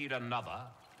hardly need another.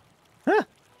 Huh.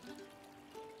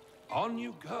 On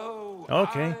you go.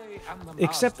 Okay. I am the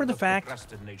Except for master the of fact...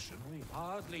 procrastination. We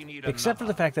hardly need Except for the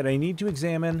another. fact that I need to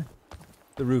examine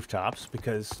the rooftops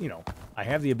because, you know, I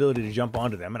have the ability to jump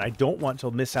onto them and I don't want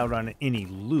to miss out on any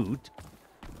loot.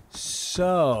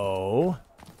 So...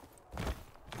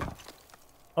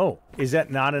 Oh, is that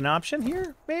not an option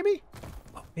here, maybe?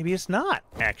 Maybe it's not,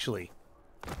 actually.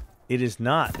 It is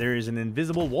not. There is an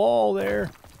invisible wall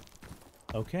there.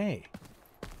 Okay.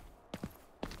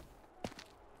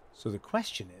 So the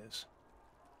question is...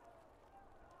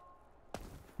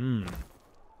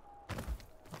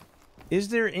 Is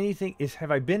there anything...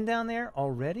 Have I been down there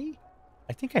already?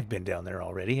 I think I've been down there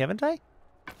already, haven't I?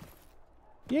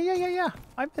 Yeah.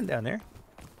 I've been down there.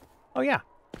 Oh, yeah.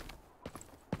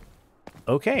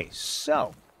 Okay,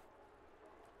 so...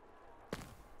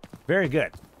 Very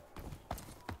good.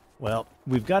 Well,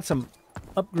 we've got some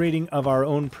upgrading of our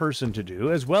own person to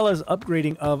do, as well as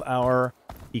upgrading of our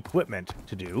equipment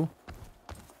to do.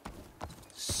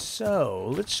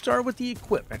 So, let's start with the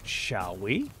equipment, shall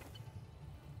we?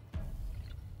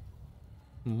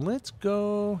 Let's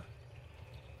go...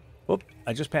 Whoop,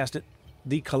 I just passed it.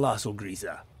 The Colossal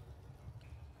Greaser.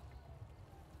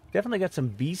 Definitely got some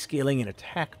B scaling and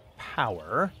attack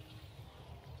power.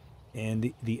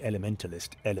 And the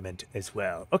Elementalist element as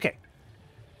well. Okay.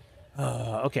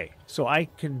 Okay, so I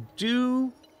can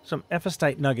do some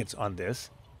Ephestite nuggets on this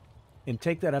and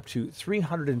take that up to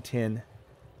 310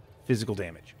 physical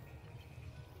damage.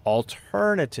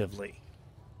 Alternatively,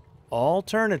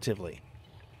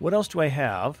 what else do I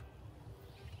have?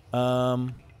 I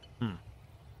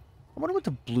wonder what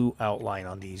the blue outline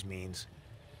on these means.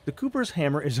 The Cooper's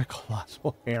hammer is a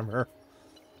colossal hammer.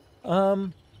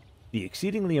 The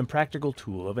exceedingly impractical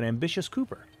tool of an ambitious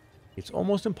Cooper. It's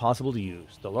almost impossible to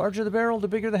use. The larger the barrel, the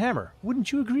bigger the hammer.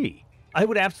 Wouldn't you agree? I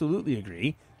would absolutely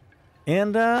agree.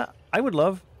 And I would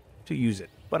love to use it,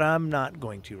 but I'm not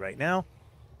going to right now.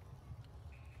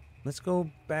 Let's go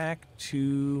back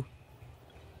to...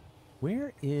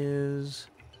 Where is...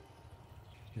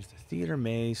 There's the theater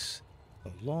mace,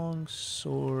 the long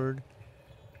sword,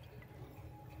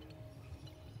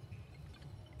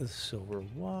 the silver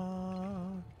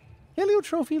wand...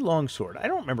 Heliotrophy longsword. I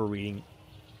don't remember reading.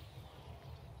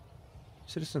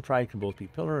 Citizen pride can both be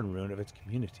pillar and ruin of its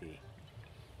community.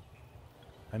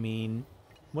 I mean,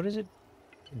 what is it?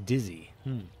 Dizzy.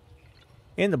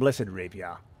 And the blessed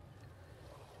rapier,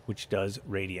 which does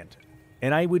radiant.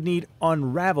 And I would need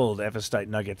unraveled Ephestite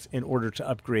nuggets in order to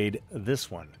upgrade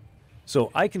this one.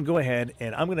 So I can go ahead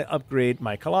and I'm going to upgrade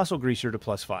my Colossal Greaser to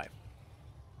 +5.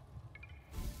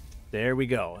 There we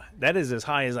go. That is as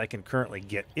high as I can currently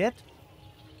get it.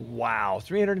 Wow,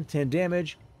 310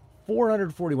 damage,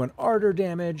 441 ardor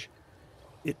damage.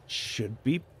 It should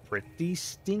be pretty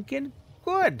stinking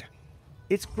good.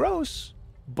 It's gross,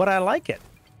 but I like it.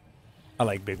 I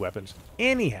like big weapons.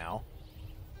 Anyhow,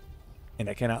 and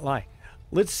I cannot lie.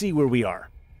 Let's see where we are.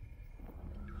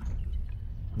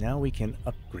 Now we can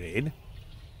upgrade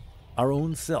our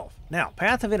own self. Now,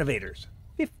 Path of Innovators.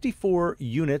 54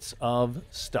 units of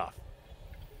stuff.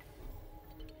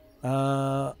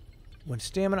 When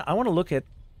stamina, I want to look at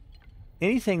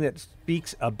anything that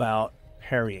speaks about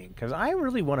parrying, because I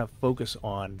really want to focus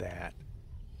on that.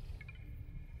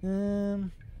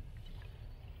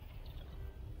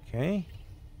 Okay.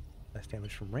 Less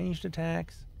damage from ranged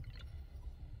attacks.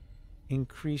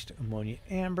 Increased ammonia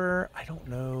amber. I don't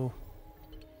know.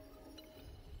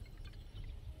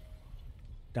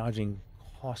 Dodging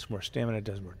costs more stamina,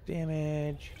 does more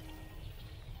damage.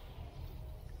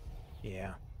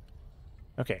 Yeah.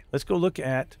 Okay, let's go look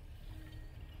at...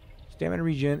 Stamina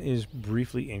regen is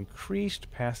briefly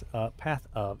increased. Path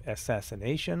of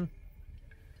assassination.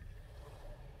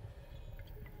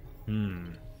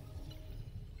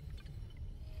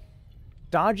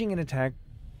 Dodging an attack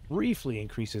briefly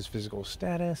increases physical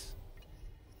status.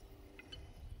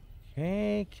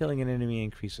 Okay, killing an enemy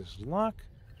increases luck.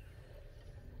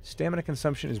 Stamina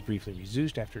consumption is briefly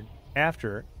reduced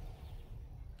after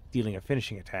dealing a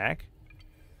finishing attack.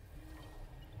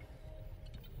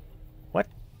 What?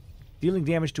 Dealing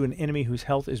damage to an enemy whose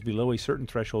health is below a certain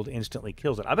threshold instantly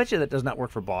kills it. I bet you that does not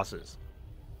work for bosses.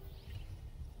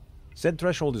 Said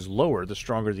threshold is lower the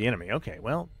stronger the enemy. Okay,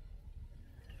 well...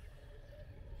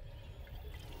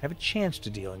 have a chance to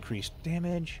deal increased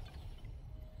damage.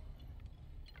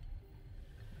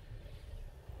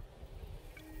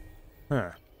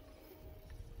 Huh.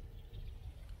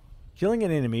 Killing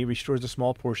an enemy restores a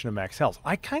small portion of max health.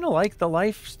 I kind of like the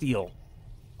lifesteal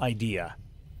idea.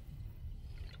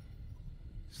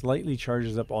 Slightly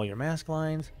charges up all your mask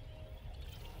lines.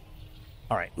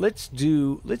 All right, let's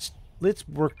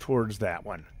work towards that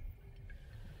one.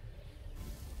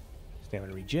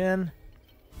 Stamina regen.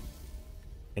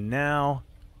 And now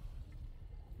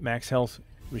max health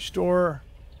restore.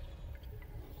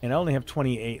 And I only have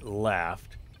 28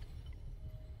 left.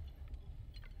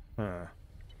 Huh.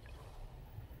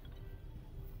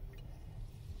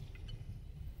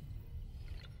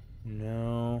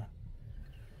 No.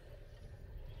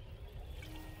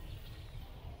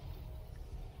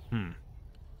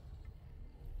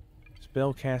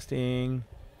 Spell casting.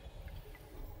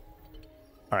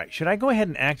 All right, should I go ahead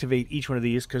and activate each one of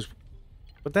these?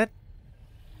 But that,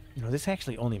 this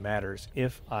actually only matters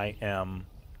if I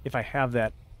have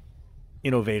that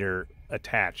innovator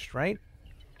attached, right?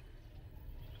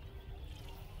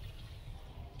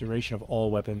 Duration of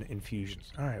all weapon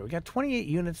infusions. All right, we got 28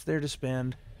 units there to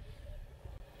spend.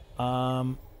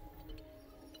 I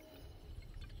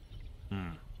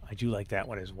do like that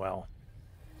one as well.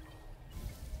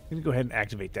 I'm going to go ahead and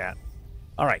activate that.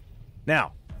 All right.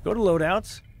 Now, go to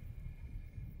loadouts.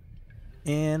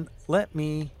 And let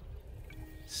me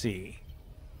see.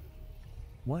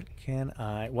 What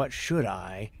should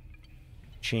I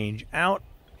change out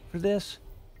for this?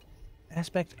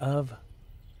 Aspect of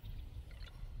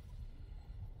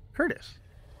Curtis.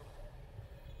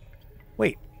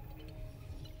 Wait.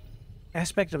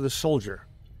 Aspect of the soldier.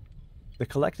 The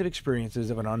collective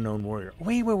experiences of an unknown warrior.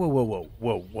 Wait,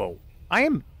 whoa.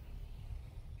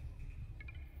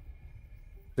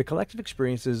 The collective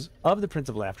experiences of the Prince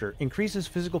of Laughter increases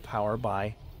physical power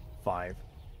by 5%.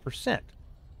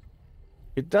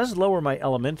 It does lower my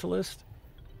Elementalist.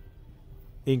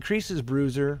 It increases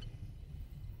Bruiser.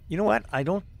 You know what?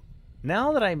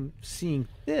 Now that I'm seeing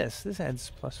this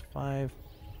adds +5.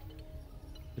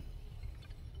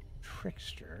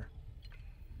 Trickster.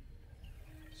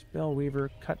 Spellweaver,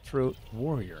 Cutthroat,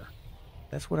 Warrior.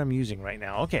 That's what I'm using right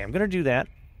now. Okay, I'm going to do that.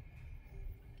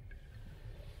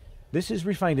 This is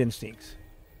Refined Instincts.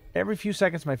 Every few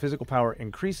seconds, my physical power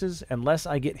increases unless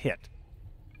I get hit.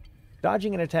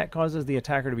 Dodging an attack causes the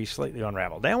attacker to be slightly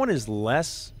unraveled. That one is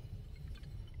less.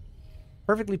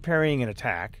 Perfectly parrying an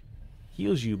attack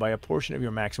heals you by a portion of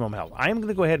your maximum health. I'm going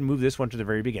to go ahead and move this one to the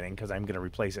very beginning because I'm going to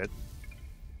replace it.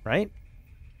 Right?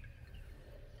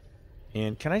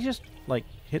 And can I just,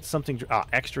 hit something?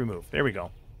 X to remove. There we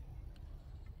go.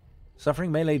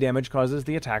 Suffering melee damage causes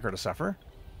the attacker to suffer.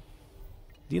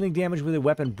 Dealing damage with a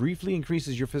weapon briefly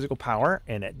increases your physical power,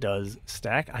 and it does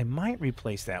stack. I might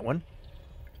replace that one.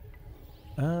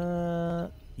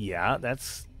 Yeah,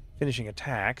 that's finishing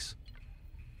attacks.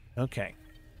 Okay.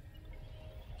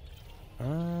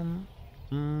 All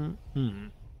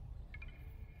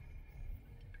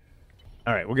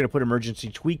right, we're going to put emergency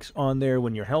tweaks on there.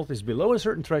 When your health is below a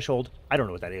certain threshold, I don't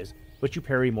know what that is, but you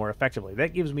parry more effectively.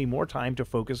 That gives me more time to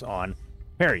focus on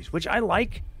parries, which I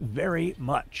like very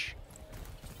much.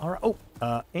 All right.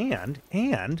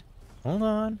 And hold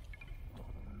on.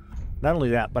 Not only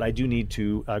that, but I do need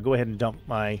to go ahead and dump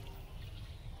my...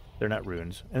 They're not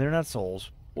runes, and they're not souls.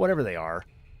 Whatever they are.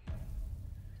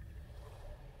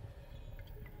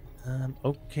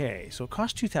 Okay, so it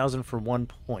costs 2,000 for 1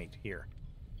 point here.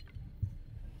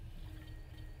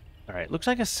 All right, looks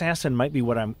like Assassin might be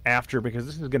what I'm after because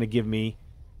this is going to give me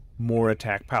more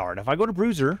attack power. Now, if I go to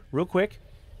Bruiser real quick,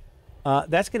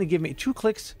 that's going to give me 2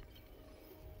 clicks.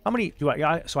 How many do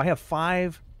I... So I have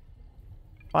 5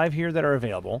 here that are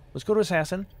available. Let's go to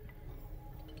Assassin.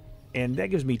 And that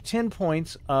gives me 10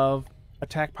 points of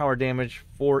attack power damage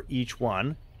for each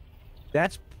one.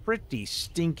 That's pretty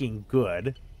stinking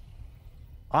good.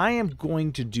 I am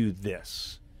going to do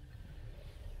this.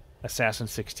 Assassin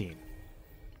 16.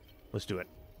 Let's do it.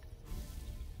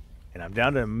 And I'm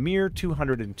down to a mere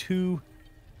 202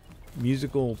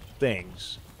 musical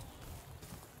things.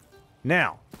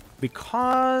 Now,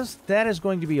 because that is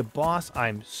going to be a boss,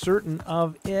 I'm certain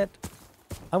of it,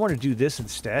 I want to do this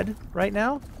instead right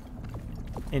now.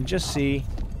 And just see.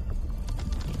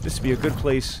 This would be a good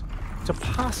place to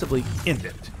possibly end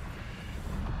it.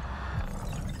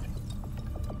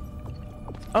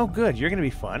 Oh, good. You're going to be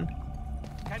fun.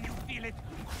 Can you feel it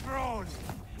crawling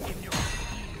in your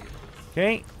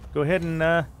Okay. Go ahead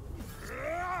and,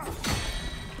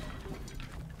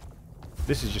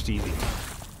 this is just easy.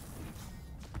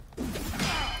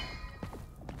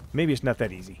 Maybe it's not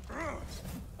that easy.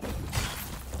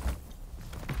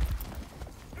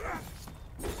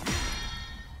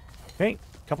 Okay.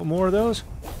 Couple more of those.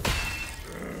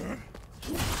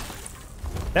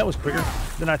 That was quicker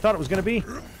than I thought it was going to be.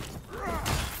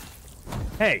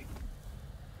 Hey.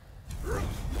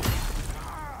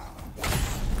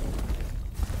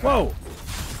 Whoa.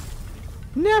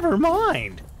 Never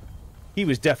mind. He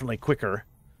was definitely quicker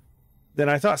than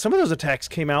I thought. Some of those attacks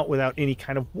came out without any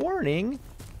kind of warning.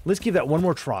 Let's give that one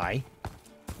more try.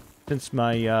 Since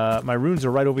my my runes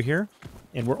are right over here.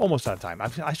 And we're almost out of time.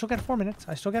 I still got 4 minutes.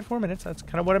 I still got 4 minutes. That's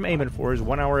kind of what I'm aiming for, is a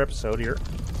 1 hour episode here.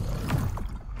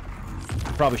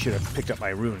 Probably should have picked up my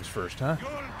runes first, huh? You'll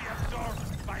be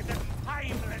absorbed by the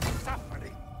timeless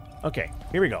suffering. Okay,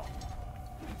 here we go.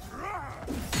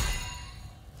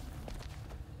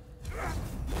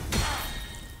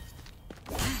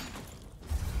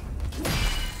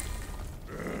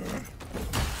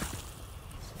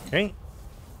 Okay.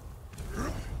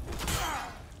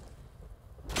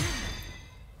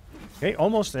 Okay,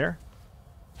 almost there.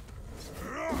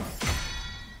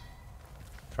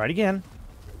 Try it again.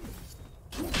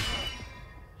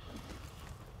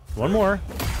 One more.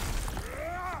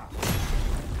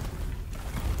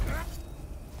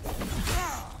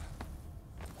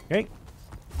 Okay.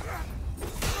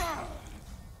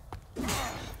 A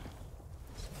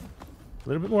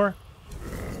little bit more.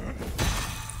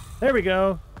 There we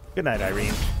go. Good night,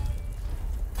 Irene.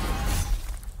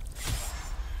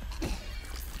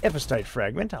 Epistite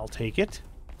fragment, I'll take it.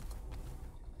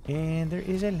 And there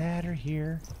is a ladder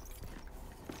here.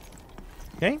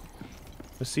 Okay.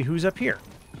 Let's see who's up here.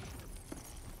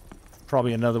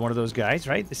 Probably another one of those guys,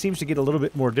 right? It seems to get a little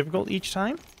bit more difficult each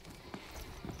time.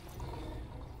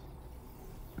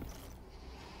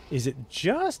 Is it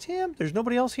just him? There's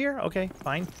nobody else here? Okay,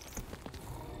 fine.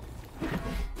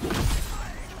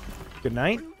 Good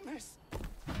night.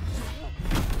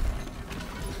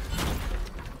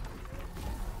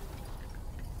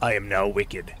 I am now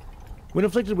wicked. When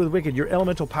afflicted with wicked, your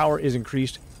elemental power is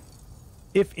increased.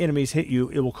 If enemies hit you,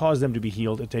 it will cause them to be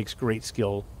healed. It takes great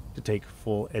skill to take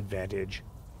full advantage.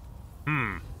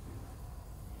 I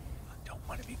don't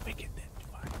want to be wicked then, do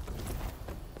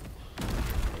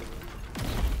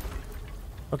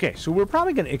I? Okay, so we're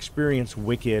probably going to experience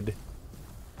wicked.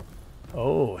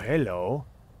 Oh, hello.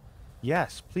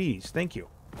 Yes, please. Thank you.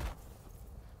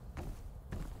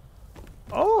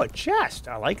 Oh, a chest.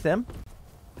 I like them.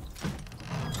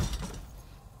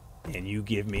 And you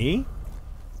give me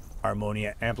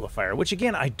Harmonia Amplifier, which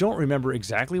again, I don't remember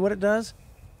exactly what it does.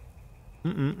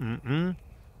 Come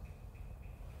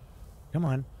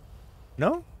on.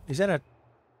 No? Is that a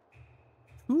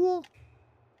tool?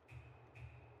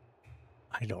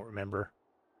 I don't remember.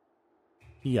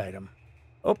 Key item.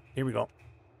 Oh, here we go.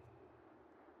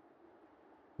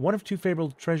 One of 2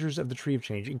 favorable treasures of the Tree of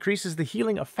Change increases the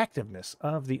healing effectiveness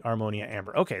of the Harmonia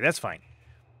Amber. Okay, that's fine.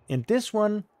 And this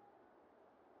one...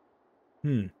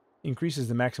 increases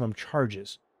the maximum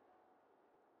charges.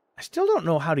 I still don't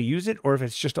know how to use it or if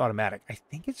it's just automatic. I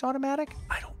think it's automatic.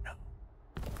 I don't know.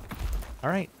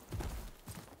 All right.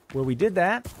 Well, we did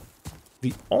that.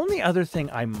 The only other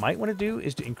thing I might want to do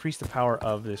is to increase the power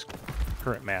of this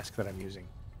current mask that I'm using.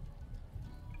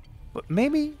 But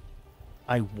maybe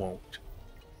I won't.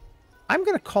 I'm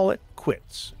going to call it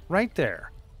quits right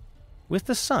there with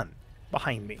the sun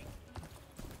behind me.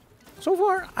 So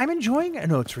far, I'm enjoying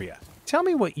Enotria. Tell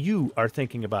me what you are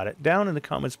thinking about it down in the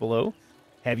comments below.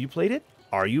 Have you played it?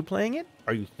 Are you playing it?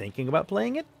 Are you thinking about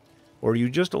playing it? Or are you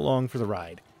just along for the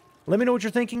ride? Let me know what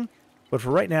you're thinking. But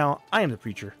for right now, I am the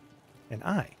Preacher, and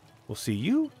I will see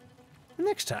you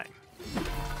next time.